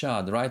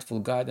irshad,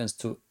 rightful guidance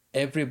to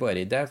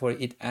everybody. Therefore,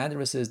 it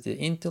addresses the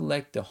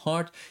intellect, the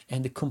heart,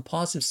 and the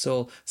compulsive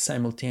soul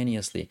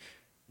simultaneously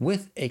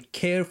with a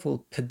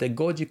careful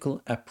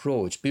pedagogical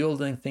approach,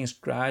 building things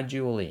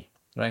gradually,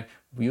 right?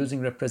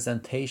 Using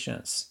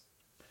representations.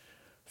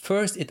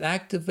 First, it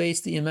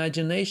activates the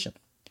imagination.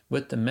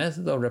 With the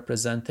method of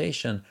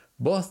representation,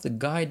 both to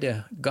guide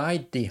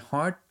the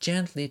heart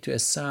gently to a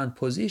sound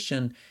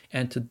position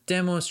and to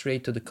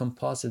demonstrate to the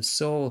compulsive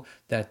soul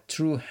that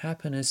true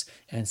happiness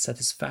and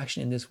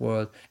satisfaction in this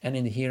world and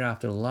in the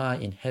hereafter lie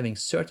in having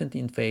certainty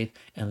in faith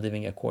and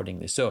living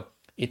accordingly. So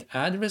it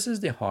addresses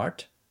the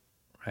heart,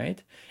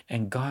 right,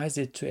 and guides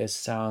it to a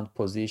sound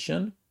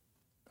position,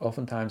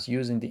 oftentimes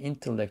using the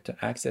intellect to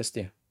access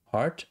the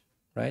heart,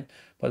 right?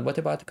 But what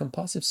about the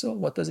compulsive soul?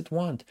 What does it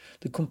want?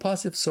 The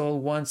compulsive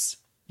soul wants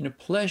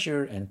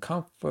pleasure and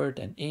comfort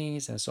and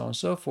ease and so on and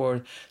so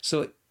forth.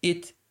 So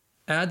it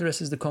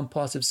addresses the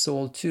compulsive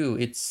soul too.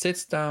 It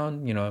sits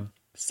down,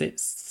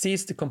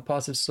 sees the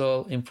compulsive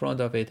soul in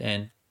front of it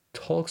and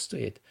talks to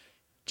it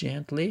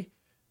gently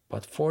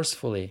but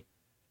forcefully,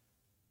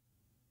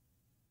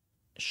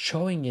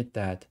 showing it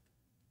that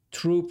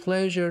true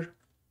pleasure,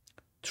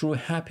 true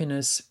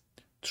happiness,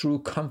 true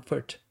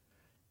comfort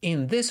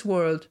in this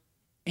world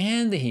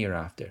and the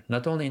hereafter,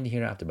 not only in the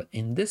hereafter, but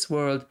in this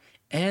world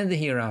and the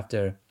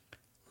hereafter,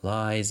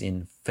 lies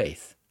in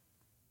faith,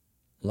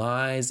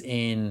 lies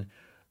in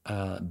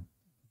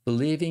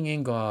believing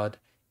in God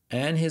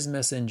and his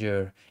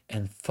messenger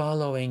and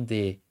following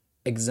the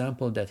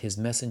example that his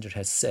messenger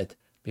has set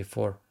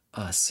before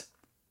us.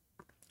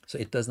 So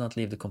it does not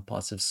leave the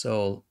compulsive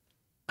soul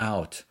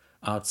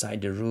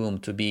outside the room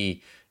to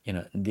be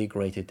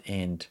degraded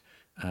and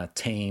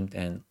tamed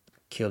and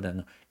killed.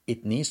 And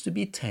it needs to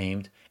be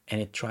tamed,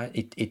 and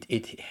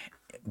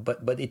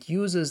but it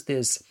uses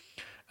this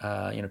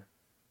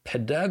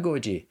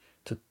pedagogy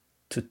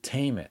to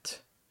tame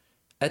it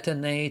at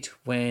an age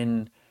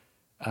when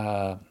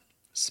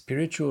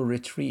spiritual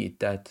retreat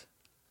that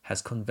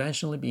has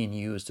conventionally been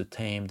used to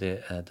tame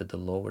the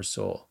lower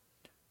soul,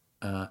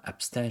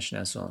 abstention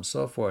and so on and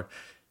so forth,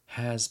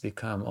 has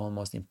become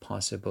almost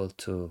impossible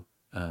to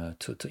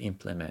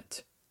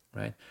implement.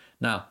 Right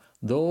now,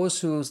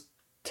 those who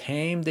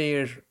tame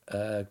their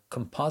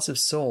compulsive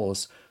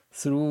souls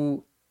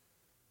through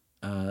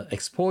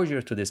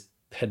exposure to this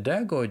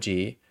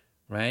pedagogy,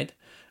 right,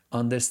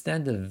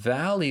 understand the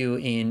value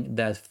in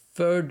that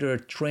further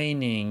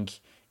training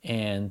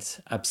and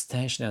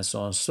abstention and so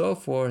on and so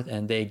forth,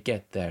 and they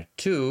get there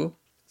too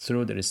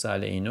through the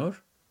Risale-i Nur,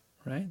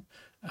 right?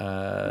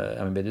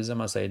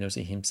 Bediüzzaman Said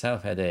Nursi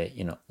himself had a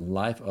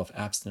life of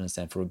abstinence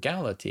and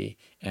frugality,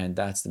 and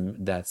that's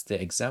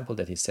the example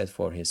that he set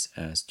for his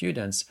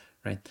students,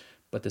 right?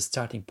 But the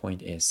starting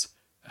point is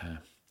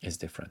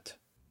different.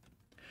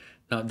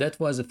 Now, that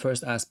was the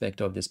first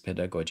aspect of this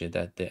pedagogy,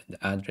 that the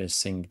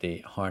addressing the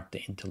heart,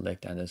 the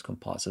intellect, and the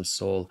compulsive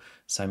soul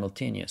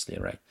simultaneously,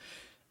 right?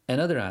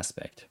 Another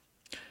aspect,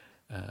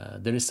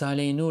 the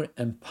Risale-i Nur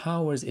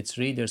empowers its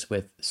readers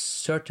with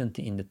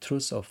certainty in the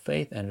truths of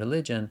faith and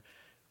religion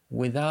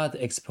without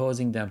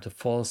exposing them to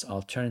false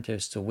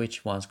alternatives to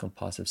which one's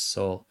compulsive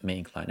soul may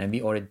incline. And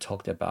we already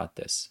talked about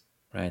this,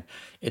 right?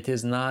 It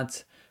is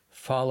not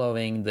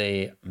following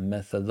the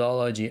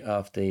methodology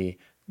of the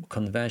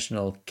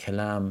conventional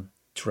Kalam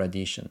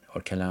tradition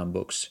or Kalam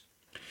books.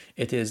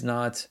 It is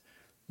not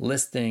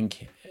listing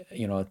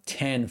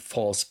 10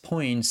 false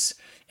points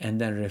and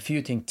then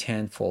refuting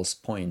 10 false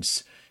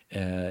points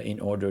in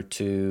order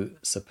to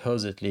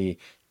supposedly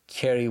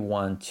carry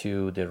one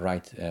to the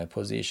right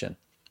position.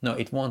 No,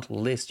 it won't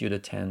list you the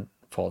 10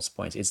 false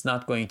points. It's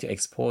not going to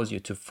expose you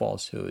to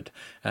falsehood,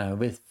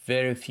 with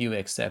very few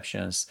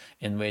exceptions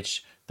in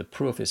which the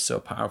proof is so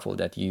powerful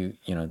that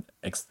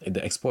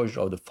the exposure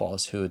of the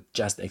falsehood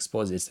just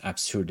exposes its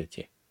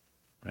absurdity,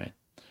 right?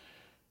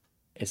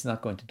 It's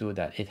not going to do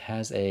that. It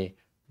has a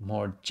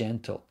more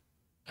gentle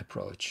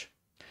approach.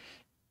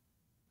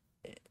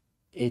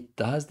 It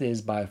does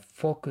this by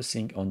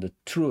focusing on the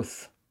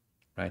truth,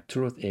 right?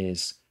 Truth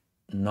is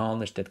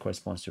knowledge that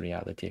corresponds to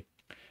reality,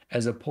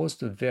 as opposed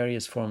to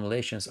various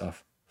formulations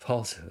of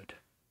falsehood,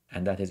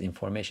 and that is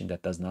information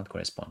that does not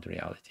correspond to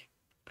reality.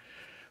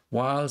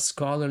 While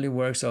scholarly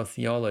works of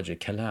theology,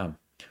 kalam,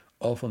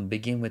 often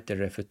begin with the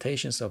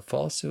refutations of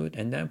falsehood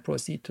and then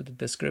proceed to the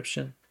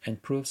description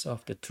and proofs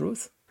of the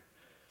truth,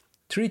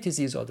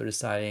 treatises of the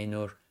Risale-i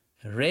Nur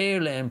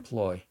rarely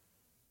employ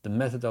the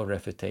method of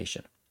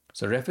refutation.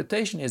 So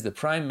refutation is the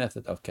prime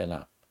method of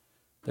kalam.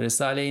 The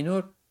Risale-i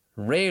Nur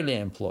rarely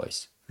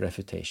employs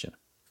refutation.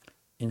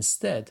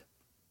 Instead,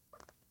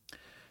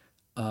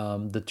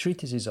 the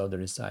treatises of the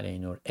Risale-i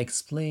Nur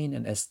explain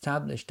and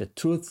establish the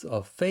truth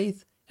of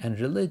faith and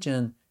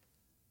religion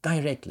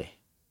directly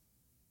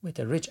with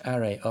a rich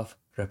array of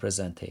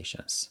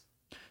representations.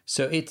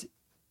 So it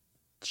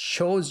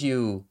shows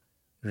you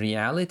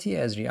reality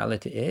as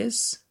reality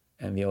is,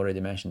 and we already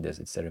mentioned this,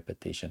 it's a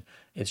repetition.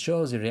 It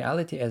shows you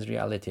reality as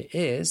reality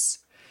is,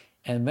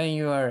 and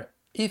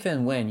if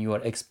and when you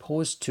are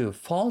exposed to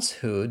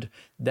falsehood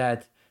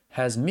that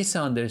has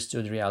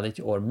misunderstood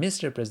reality or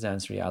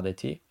misrepresents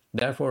reality,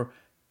 therefore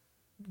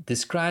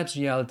describes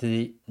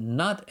reality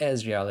not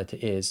as reality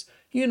is,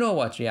 you know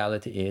what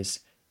reality is,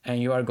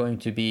 and you are going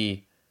to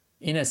be,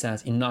 in a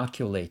sense,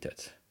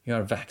 inoculated. You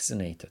are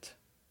vaccinated,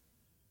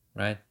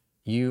 right?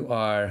 You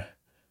are,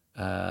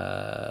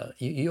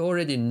 you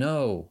already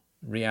know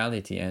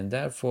reality, and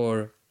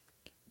therefore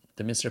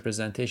the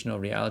misrepresentation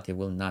of reality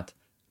will not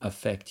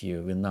affect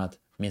you, will not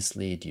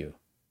mislead you,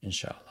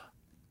 inshallah.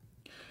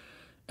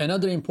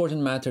 Another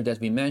important matter that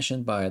we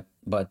mentioned, but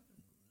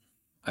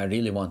I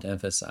really want to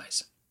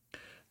emphasize,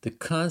 the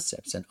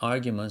concepts and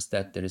arguments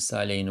that the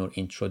Risale-i Nur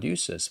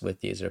introduces with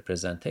these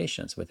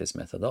representations, with this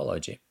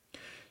methodology,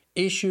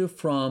 issue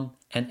from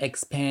and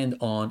expand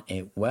on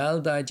a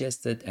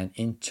well-digested and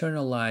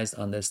internalized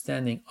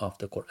understanding of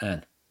the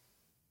Quran.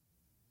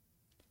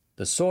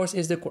 The source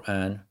is the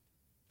Quran.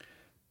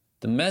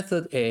 The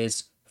method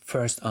is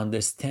first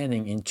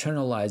understanding,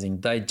 internalizing,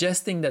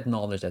 digesting that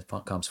knowledge that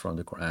comes from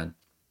the Quran,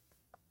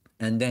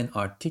 and then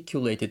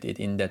articulated it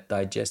in that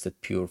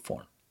digested pure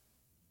form.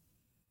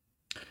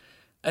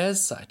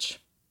 As such,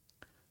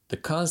 the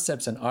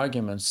concepts and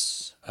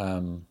arguments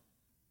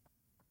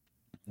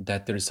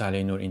that the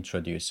Risale-i Nur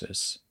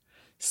introduces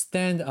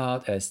stand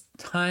out as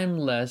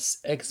timeless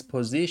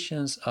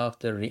expositions of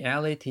the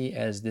reality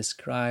as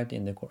described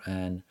in the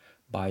Quran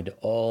by the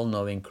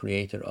all-knowing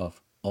creator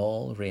of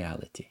all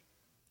reality,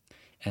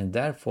 and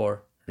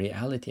therefore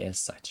reality as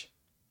such.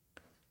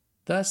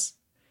 Thus,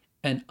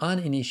 an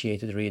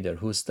uninitiated reader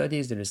who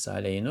studies the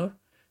Risale-i Nur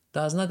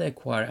does not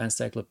acquire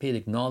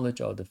encyclopedic knowledge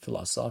of the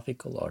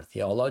philosophical or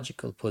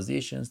theological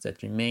positions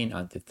that remain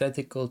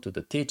antithetical to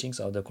the teachings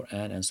of the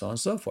Quran, and so on and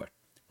so forth,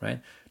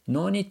 right?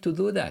 No need to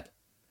do that.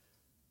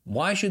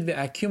 Why should we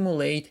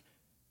accumulate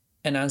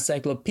an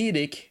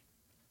encyclopedic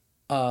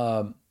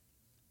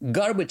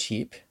garbage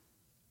heap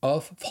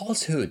of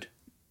falsehood?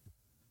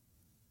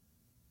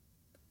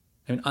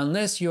 I mean,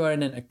 unless you are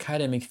in an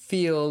academic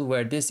field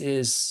where this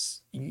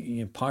is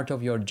part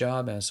of your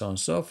job and so on and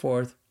so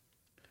forth,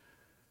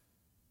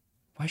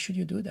 why should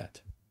you do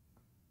that?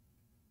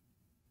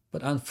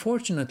 But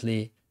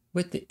unfortunately,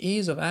 with the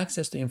ease of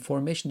access to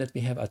information that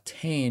we have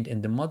attained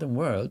in the modern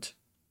world,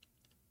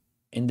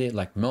 in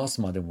the most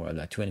modern world,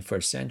 like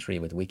 21st century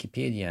with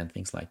Wikipedia and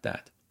things like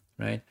that,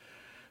 right?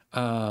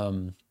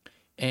 And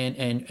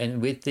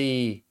with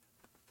the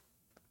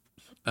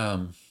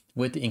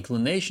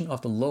inclination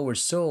of the lower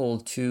soul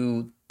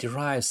to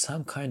derive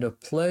some kind of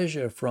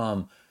pleasure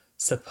from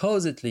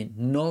supposedly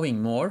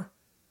knowing more,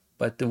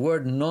 but the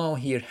word know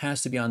here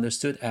has to be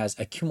understood as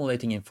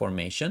accumulating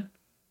information,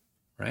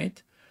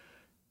 right?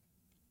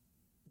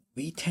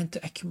 We tend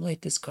to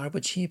accumulate this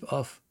garbage heap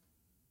of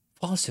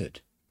falsehood.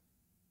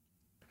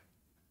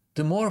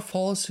 The more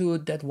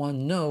falsehood that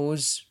one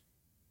knows,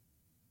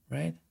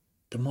 right,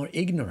 the more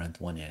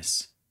ignorant one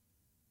is.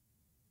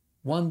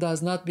 One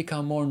does not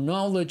become more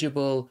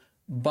knowledgeable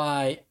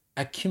by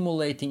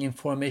accumulating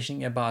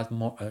information about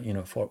more,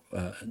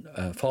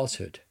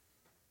 falsehood,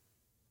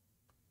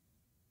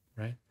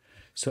 right?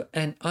 So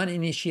an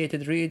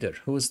uninitiated reader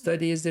who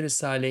studies the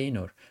Risale-i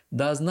Nur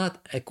does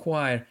not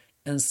acquire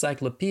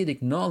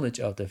encyclopedic knowledge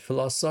of the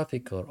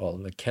philosophical or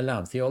the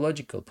kalam,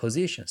 theological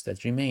positions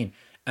that remain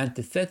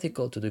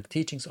antithetical to the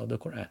teachings of the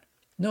Quran.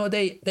 No,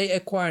 they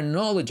acquire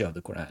knowledge of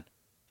the Quran.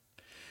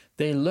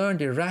 They learn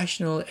the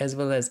rational as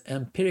well as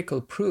empirical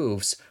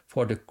proofs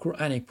for the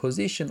Quranic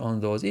position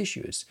on those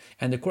issues.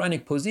 And the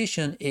Quranic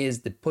position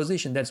is the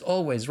position that's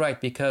always right,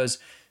 because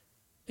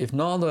if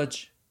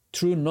knowledge,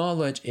 true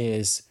knowledge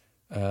is,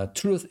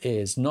 truth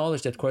is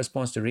knowledge that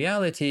corresponds to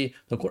reality,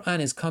 the Quran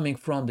is coming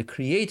from the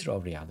creator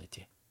of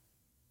reality,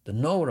 the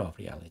knower of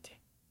reality,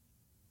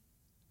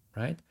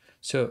 right?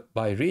 So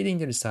by reading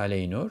the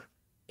Risale-i Nur,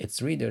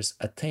 its readers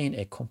attain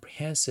a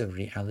comprehensive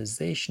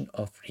realization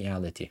of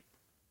reality.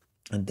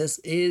 And this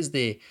is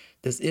the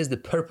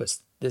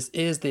purpose. This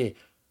is the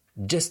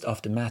gist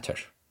of the matter.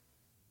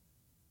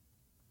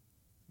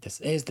 This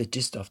is the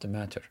gist of the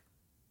matter.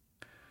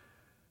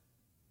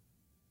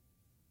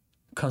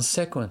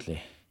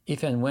 Consequently,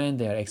 if and when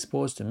they are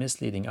exposed to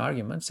misleading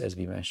arguments, as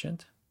we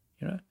mentioned,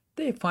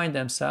 they find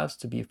themselves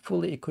to be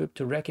fully equipped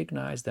to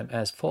recognize them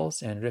as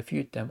false and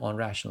refute them on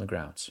rational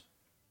grounds.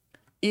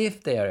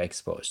 If they are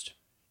exposed.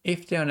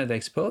 If they are not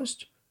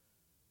exposed,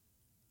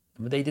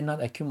 they did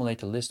not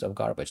accumulate a list of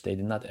garbage. They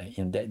did not.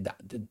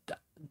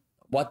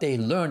 What they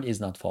learned is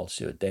not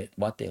falsehood.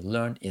 What they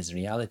learned is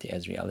reality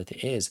as reality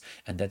is,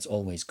 and that's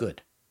always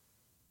good.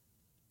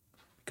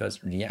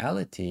 Because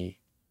reality,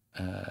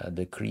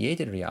 the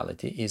created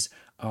reality, is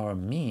our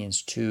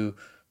means to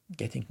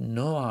getting to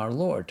know our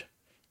Lord.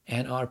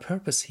 And our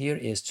purpose here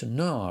is to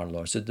know our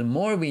Lord. So the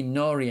more we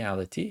know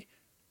reality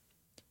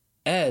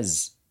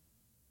as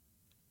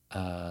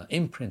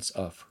imprints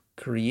of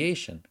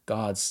creation,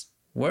 God's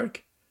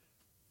work,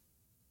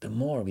 the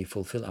more we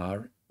fulfill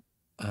our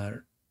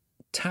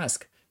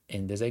task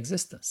in this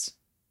existence.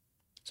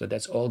 So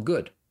that's all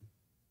good.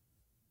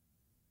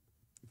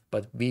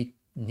 But we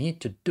need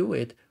to do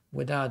it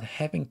without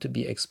having to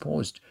be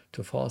exposed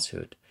to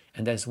falsehood.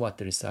 And that's what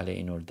the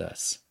Risale-i Nur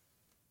does.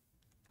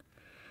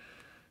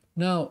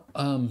 Now,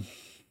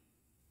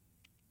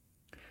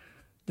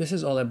 this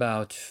is all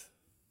about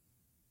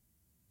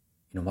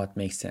what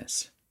makes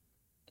sense.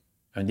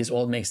 And this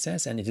all makes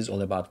sense, and it is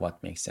all about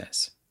what makes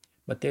sense.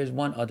 But there's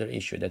one other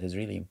issue that is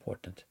really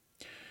important.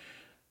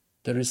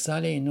 The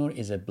Risale-i Nur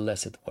is a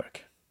blessed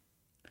work.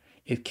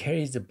 It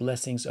carries the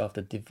blessings of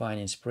the divine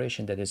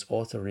inspiration that its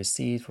author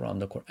received from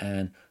the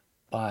Quran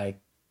by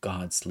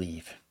God's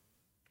leave.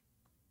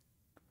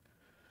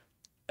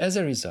 As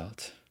a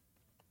result,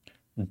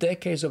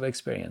 decades of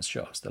experience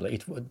shows that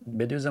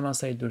Bediüzzaman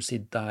Said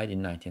Nursi died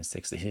in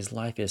 1960. His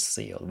life is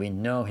sealed. We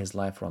know his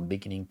life from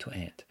beginning to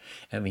end,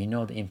 and we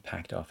know the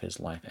impact of his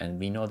life, and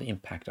we know the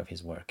impact of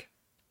his work,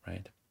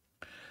 right?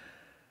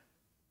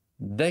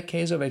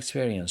 Decades of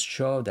experience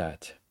shows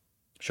that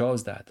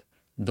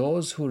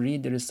those who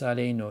read the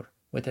Risale-i Nur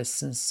with a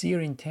sincere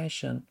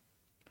intention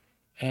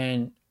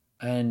and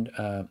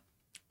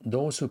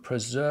those who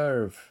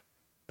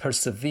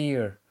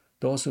persevere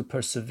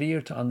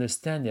to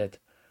understand it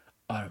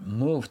are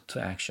moved to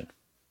action.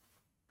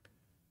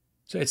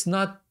 So it's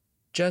not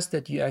just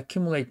that you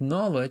accumulate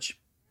knowledge,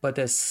 but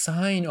a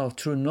sign of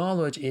true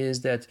knowledge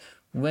is that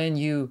when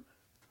you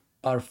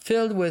are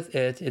filled with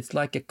it, it's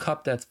like a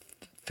cup that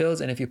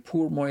fills, and if you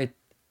pour more, it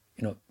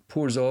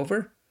pours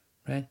over,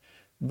 right?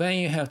 When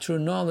you have true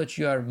knowledge,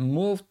 you are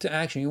moved to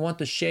action. You want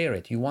to share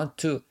it. You want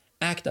to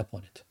act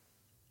upon it.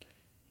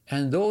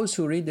 And those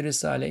who read the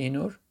Risale-i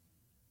Nur,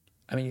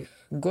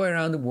 go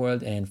around the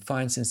world and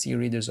find sincere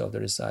readers of the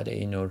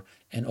Risale-i Nur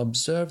and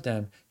observe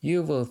them.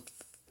 You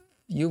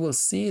will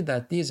see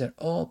that these are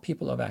all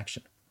people of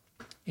action.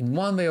 In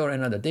one way or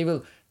another,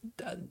 you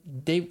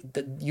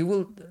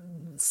will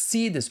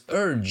see this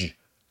urge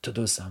to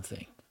do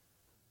something,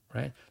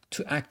 right?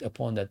 To act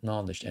upon that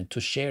knowledge and to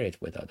share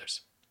it with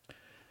others.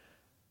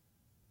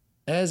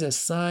 As a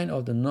sign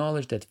of the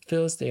knowledge that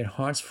fills their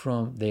hearts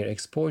from their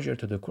exposure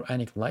to the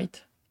Quranic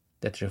light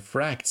that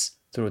refracts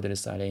through the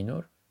Risale-i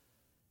Nur,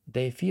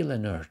 they feel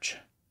an urge.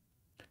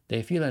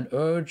 They feel an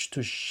urge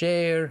to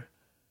share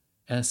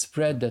and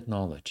spread that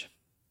knowledge.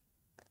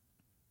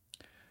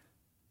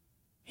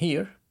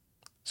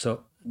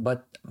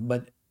 But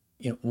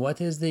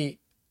what is the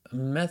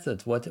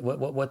method?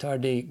 What are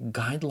the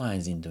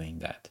guidelines in doing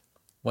that?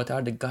 What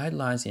are the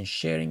guidelines in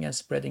sharing and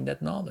spreading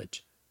that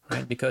knowledge?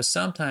 Right? Because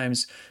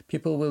sometimes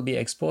people will be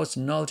exposed to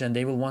knowledge and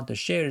they will want to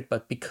share it,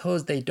 but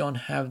because they don't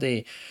have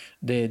the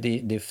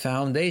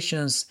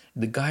foundations,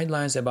 the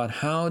guidelines about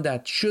how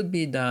that should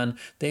be done,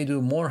 they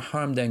do more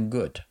harm than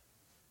good.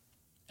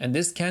 And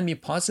this can be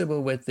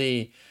possible with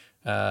the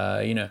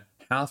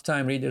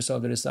half-time readers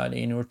of the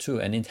Risale-i Nur too,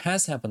 and it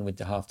has happened with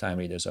the half-time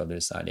readers of the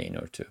Risale-i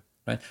Nur too.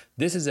 Right?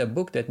 This is a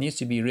book that needs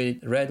to be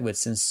read with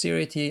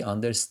sincerity,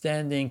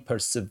 understanding,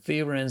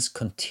 perseverance,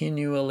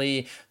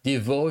 continually,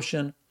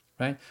 devotion.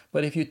 Right?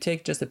 But if you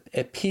take just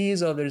a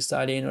piece of the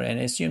Risale-i Nur and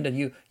assume that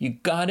you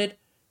got it,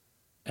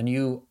 and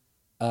you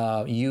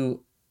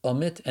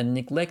omit and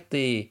neglect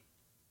the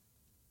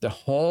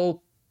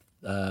whole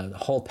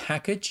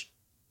package,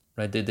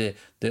 right? The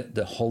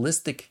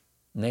holistic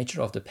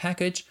nature of the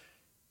package,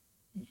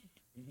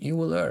 you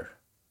will err,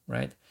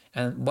 right?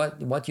 And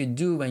what you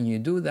do when you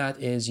do that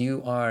is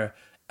you are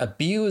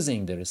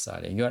abusing the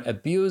Risale. You are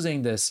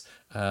abusing this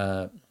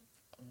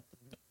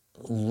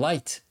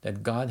light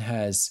that God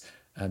has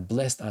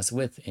blessed us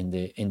with in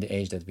the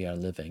age that we are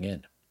living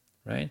in,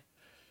 right?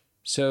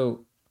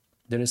 So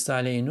the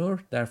Risale-i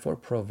Nur therefore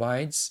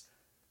provides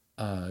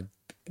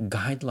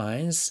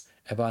guidelines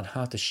about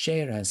how to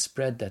share and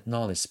spread that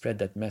knowledge, spread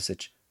that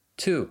message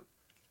too,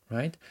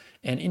 right?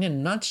 And in a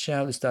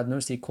nutshell, Ustad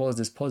Nursi calls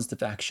this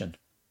positive action.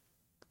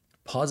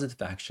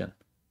 Positive action,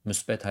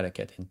 musbet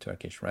hareket in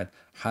Turkish, right?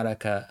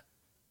 Haraka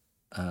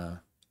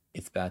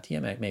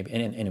ithbatiye, maybe.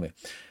 Anyway,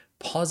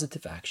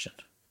 positive action.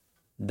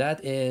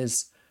 That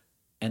is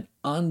an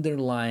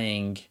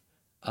underlying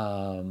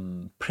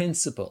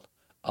principle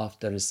of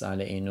the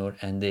Risale-i Nur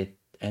and the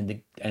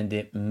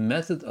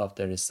method of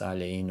the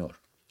Risale-i Nur.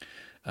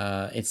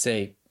 It's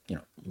a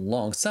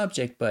long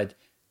subject, but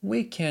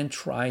we can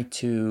try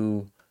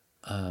to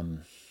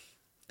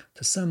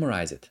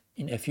summarize it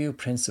in a few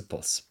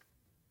principles.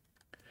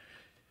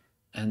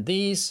 And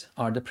these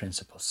are the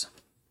principles.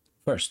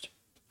 First,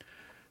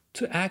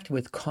 to act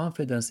with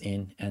confidence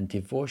in and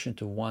devotion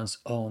to one's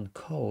own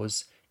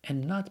cause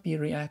and not be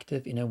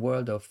reactive in a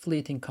world of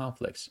fleeting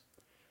conflicts.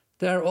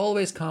 There are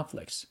always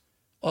conflicts.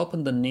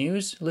 Open the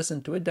news,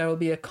 listen to it, there will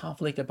be a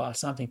conflict about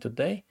something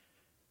today,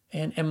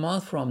 and a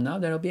month from now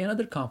there will be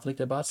another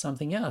conflict about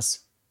something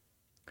else.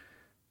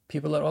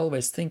 People are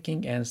always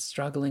thinking and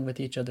struggling with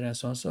each other and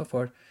so on and so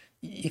forth.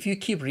 If you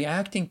keep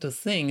reacting to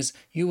things,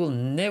 you will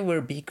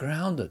never be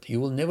grounded.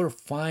 You will never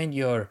find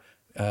your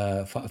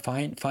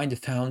find the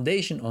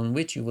foundation on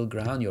which you will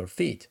ground your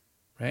feet,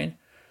 right?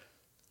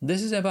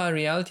 This is about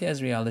reality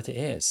as reality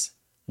is.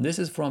 This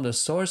is from the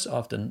source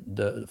of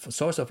the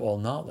source of all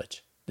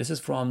knowledge. This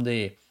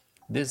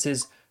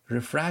is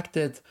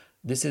refracted.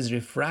 This is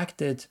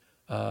refracted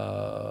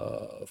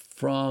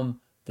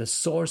from the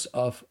source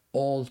of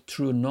all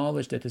true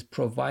knowledge that is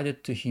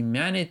provided to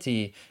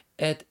humanity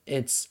at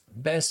its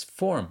best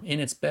form, in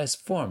its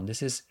best form.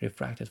 This is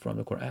refracted from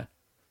the Quran,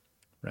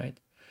 right?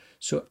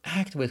 So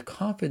act with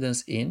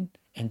confidence in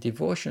and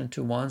devotion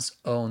to one's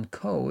own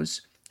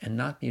cause and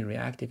not be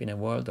reactive in a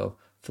world of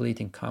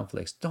fleeting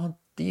conflicts. Don't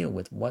deal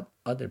with what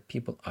other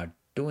people are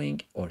doing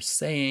or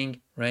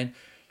saying, right?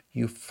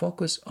 You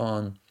focus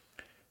on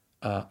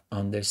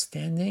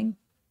understanding,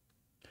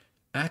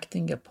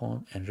 acting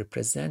upon, and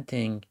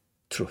representing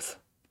truth.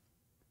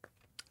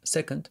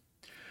 Second,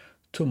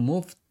 to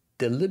move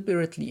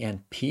deliberately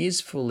and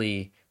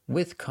peacefully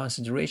with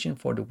consideration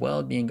for the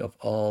well-being of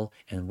all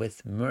and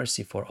with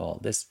mercy for all.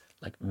 This,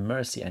 like,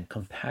 mercy and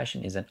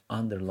compassion is an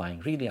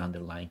really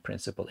underlying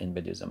principle in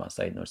Bediüzzaman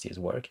Said Nursi's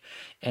work.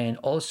 And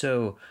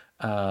also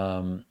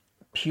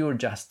pure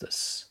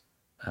justice,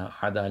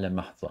 adala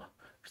mahdha,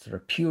 sort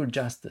of pure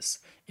justice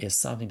is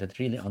something that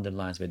really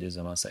underlines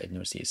Bediüzzaman Said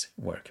Nursi's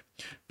work.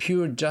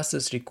 Pure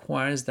justice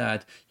requires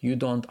that you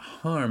don't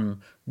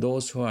harm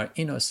those who are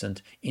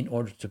innocent in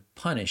order to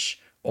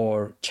punish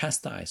or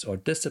chastise or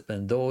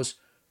discipline those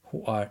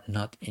who are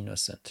not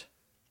innocent,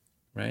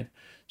 right?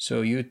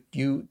 So you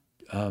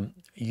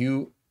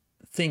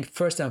think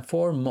first and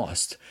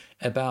foremost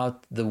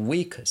about the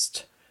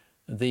weakest,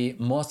 the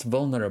most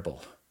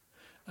vulnerable,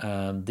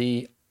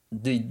 the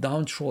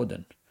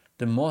downtrodden,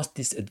 the most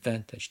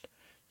disadvantaged.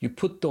 You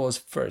put those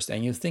first,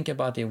 and you think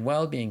about their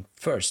well-being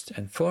first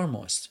and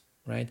foremost,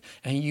 right?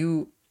 And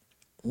you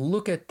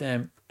look at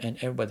them and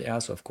everybody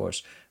else, of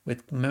course,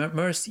 with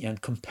mercy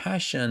and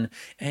compassion,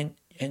 and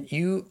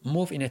you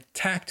move in a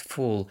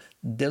tactful,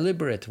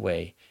 deliberate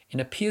way, in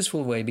a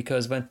peaceful way,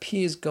 because when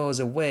peace goes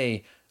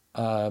away,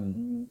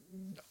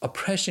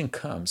 oppression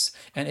comes,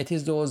 and it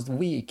is those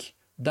weak,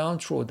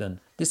 downtrodden,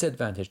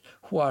 disadvantaged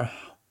who are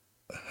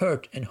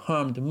hurt and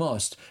harmed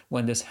most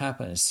when this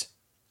happens.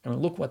 I mean,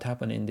 look what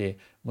happened in the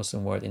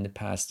Muslim world in the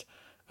past,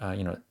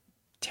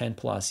 10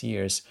 plus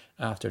years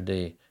after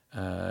the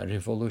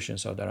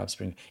revolutions of the Arab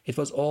Spring. It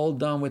was all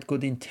done with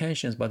good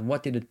intentions, but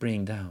what did it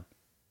bring down?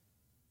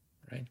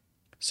 Right?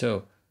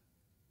 So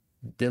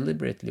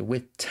deliberately,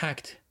 with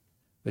tact,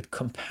 with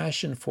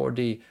compassion for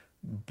the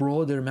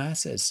broader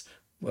masses,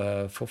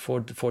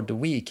 for the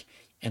weak,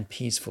 and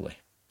peacefully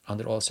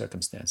under all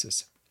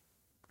circumstances.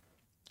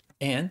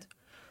 And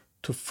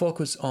to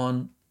focus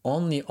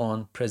only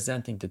on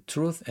presenting the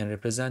truth and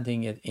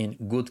representing it in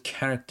good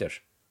character.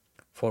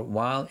 For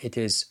while it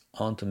is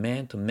unto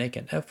man to make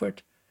an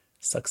effort,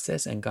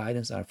 success and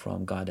guidance are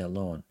from God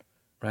alone,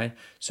 right?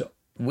 So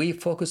we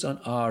focus on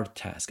our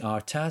task.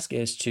 Our task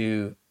is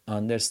to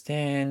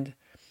understand,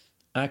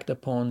 act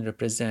upon,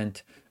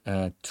 represent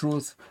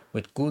truth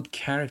with good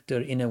character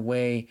in a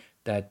way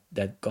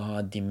that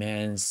God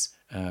demands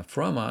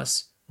from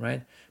us,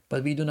 right?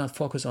 But we do not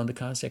focus on the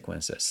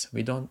consequences.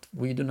 We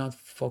do not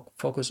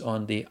focus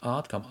on the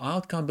outcome.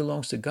 Outcome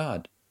belongs to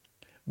God.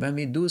 When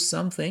we do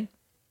something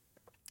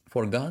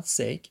for God's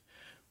sake,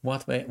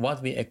 what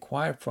we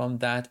acquire from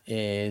that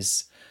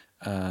is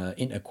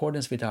in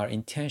accordance with our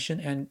intention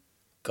and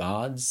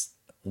God's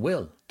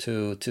will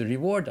to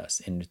reward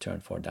us in return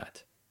for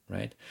that,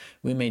 right?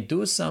 We may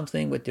do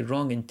something with the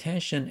wrong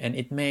intention and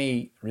it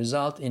may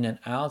result in an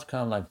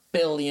outcome like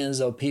billions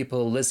of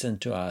people listen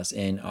to us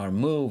and are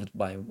moved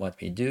by what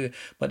we do.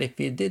 But if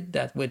we did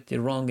that with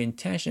the wrong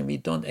intention, we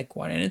don't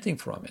acquire anything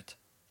from it.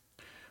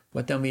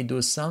 But then we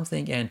do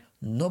something and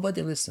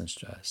nobody listens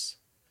to us.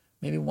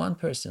 Maybe one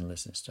person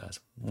listens to us.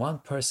 One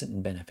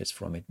person benefits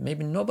from it.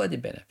 Maybe nobody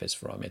benefits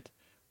from it.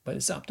 But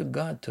it's up to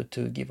God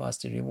to give us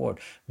the reward.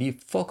 We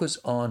focus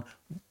on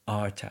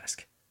our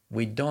task.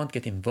 We don't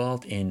get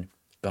involved in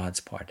God's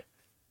part.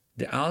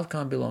 The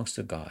outcome belongs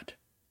to God,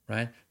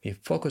 right? We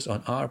focus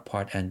on our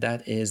part, and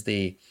that is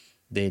the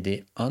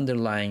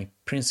underlying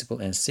principle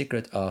and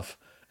secret of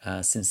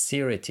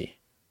sincerity,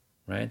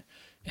 right?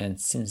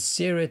 And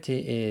sincerity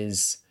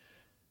is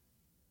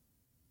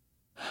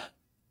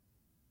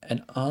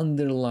an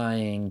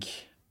underlying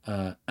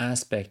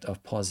aspect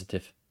of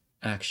positive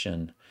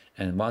action.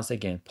 And once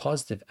again,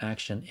 positive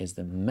action is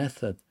the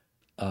method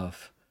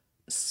of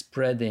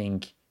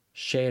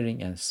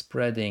sharing and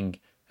spreading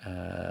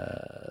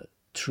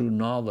true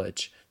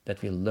knowledge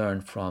that we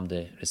learn from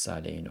the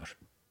Risale-i Nur.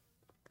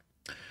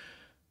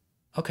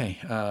 Okay,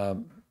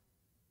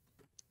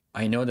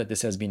 I know that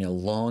this has been a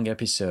long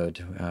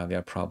episode. We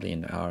are probably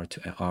in an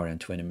hour and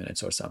 20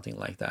 minutes or something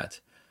like that.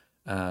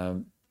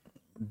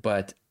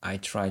 But I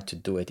tried to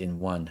do it in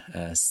one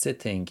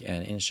sitting,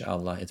 and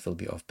inshallah it will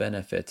be of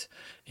benefit.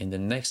 In the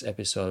next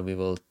episode, we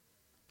will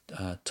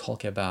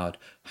talk about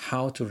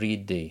how to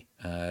read the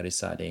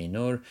Risale-i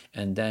Nur,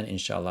 and then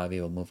inshallah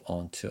we will move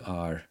on to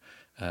our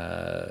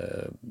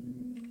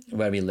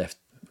where we left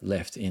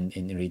left in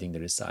reading the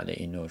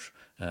Risale-i Nur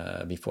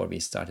before we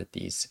started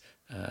these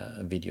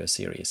video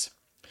series.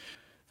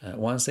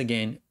 Once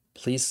again,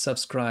 please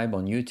subscribe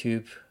on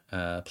YouTube.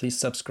 Please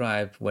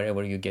subscribe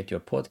wherever you get your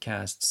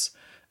podcasts.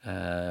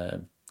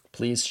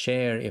 Please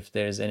share if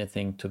there's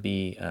anything to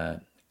be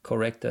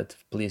corrected.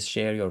 Please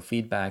share your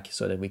feedback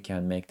so that we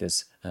can make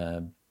this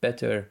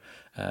better.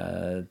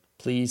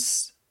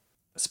 Please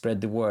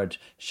spread the word,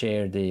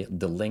 share the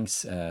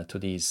links to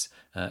these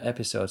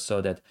episodes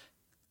so that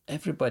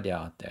everybody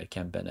out there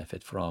can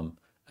benefit from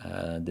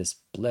this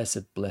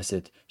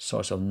blessed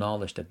source of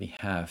knowledge that we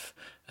have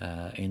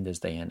in this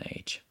day and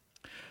age.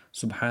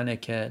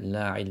 سبحانك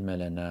لا علم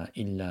لنا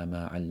إلا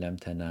ما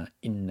علمتنا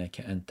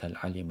إنك أنت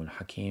العليم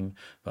الحكيم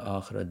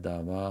وآخر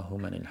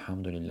الدعواهم أن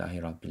الحمد لله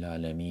رب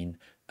العالمين.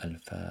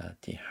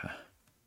 الفاتحة.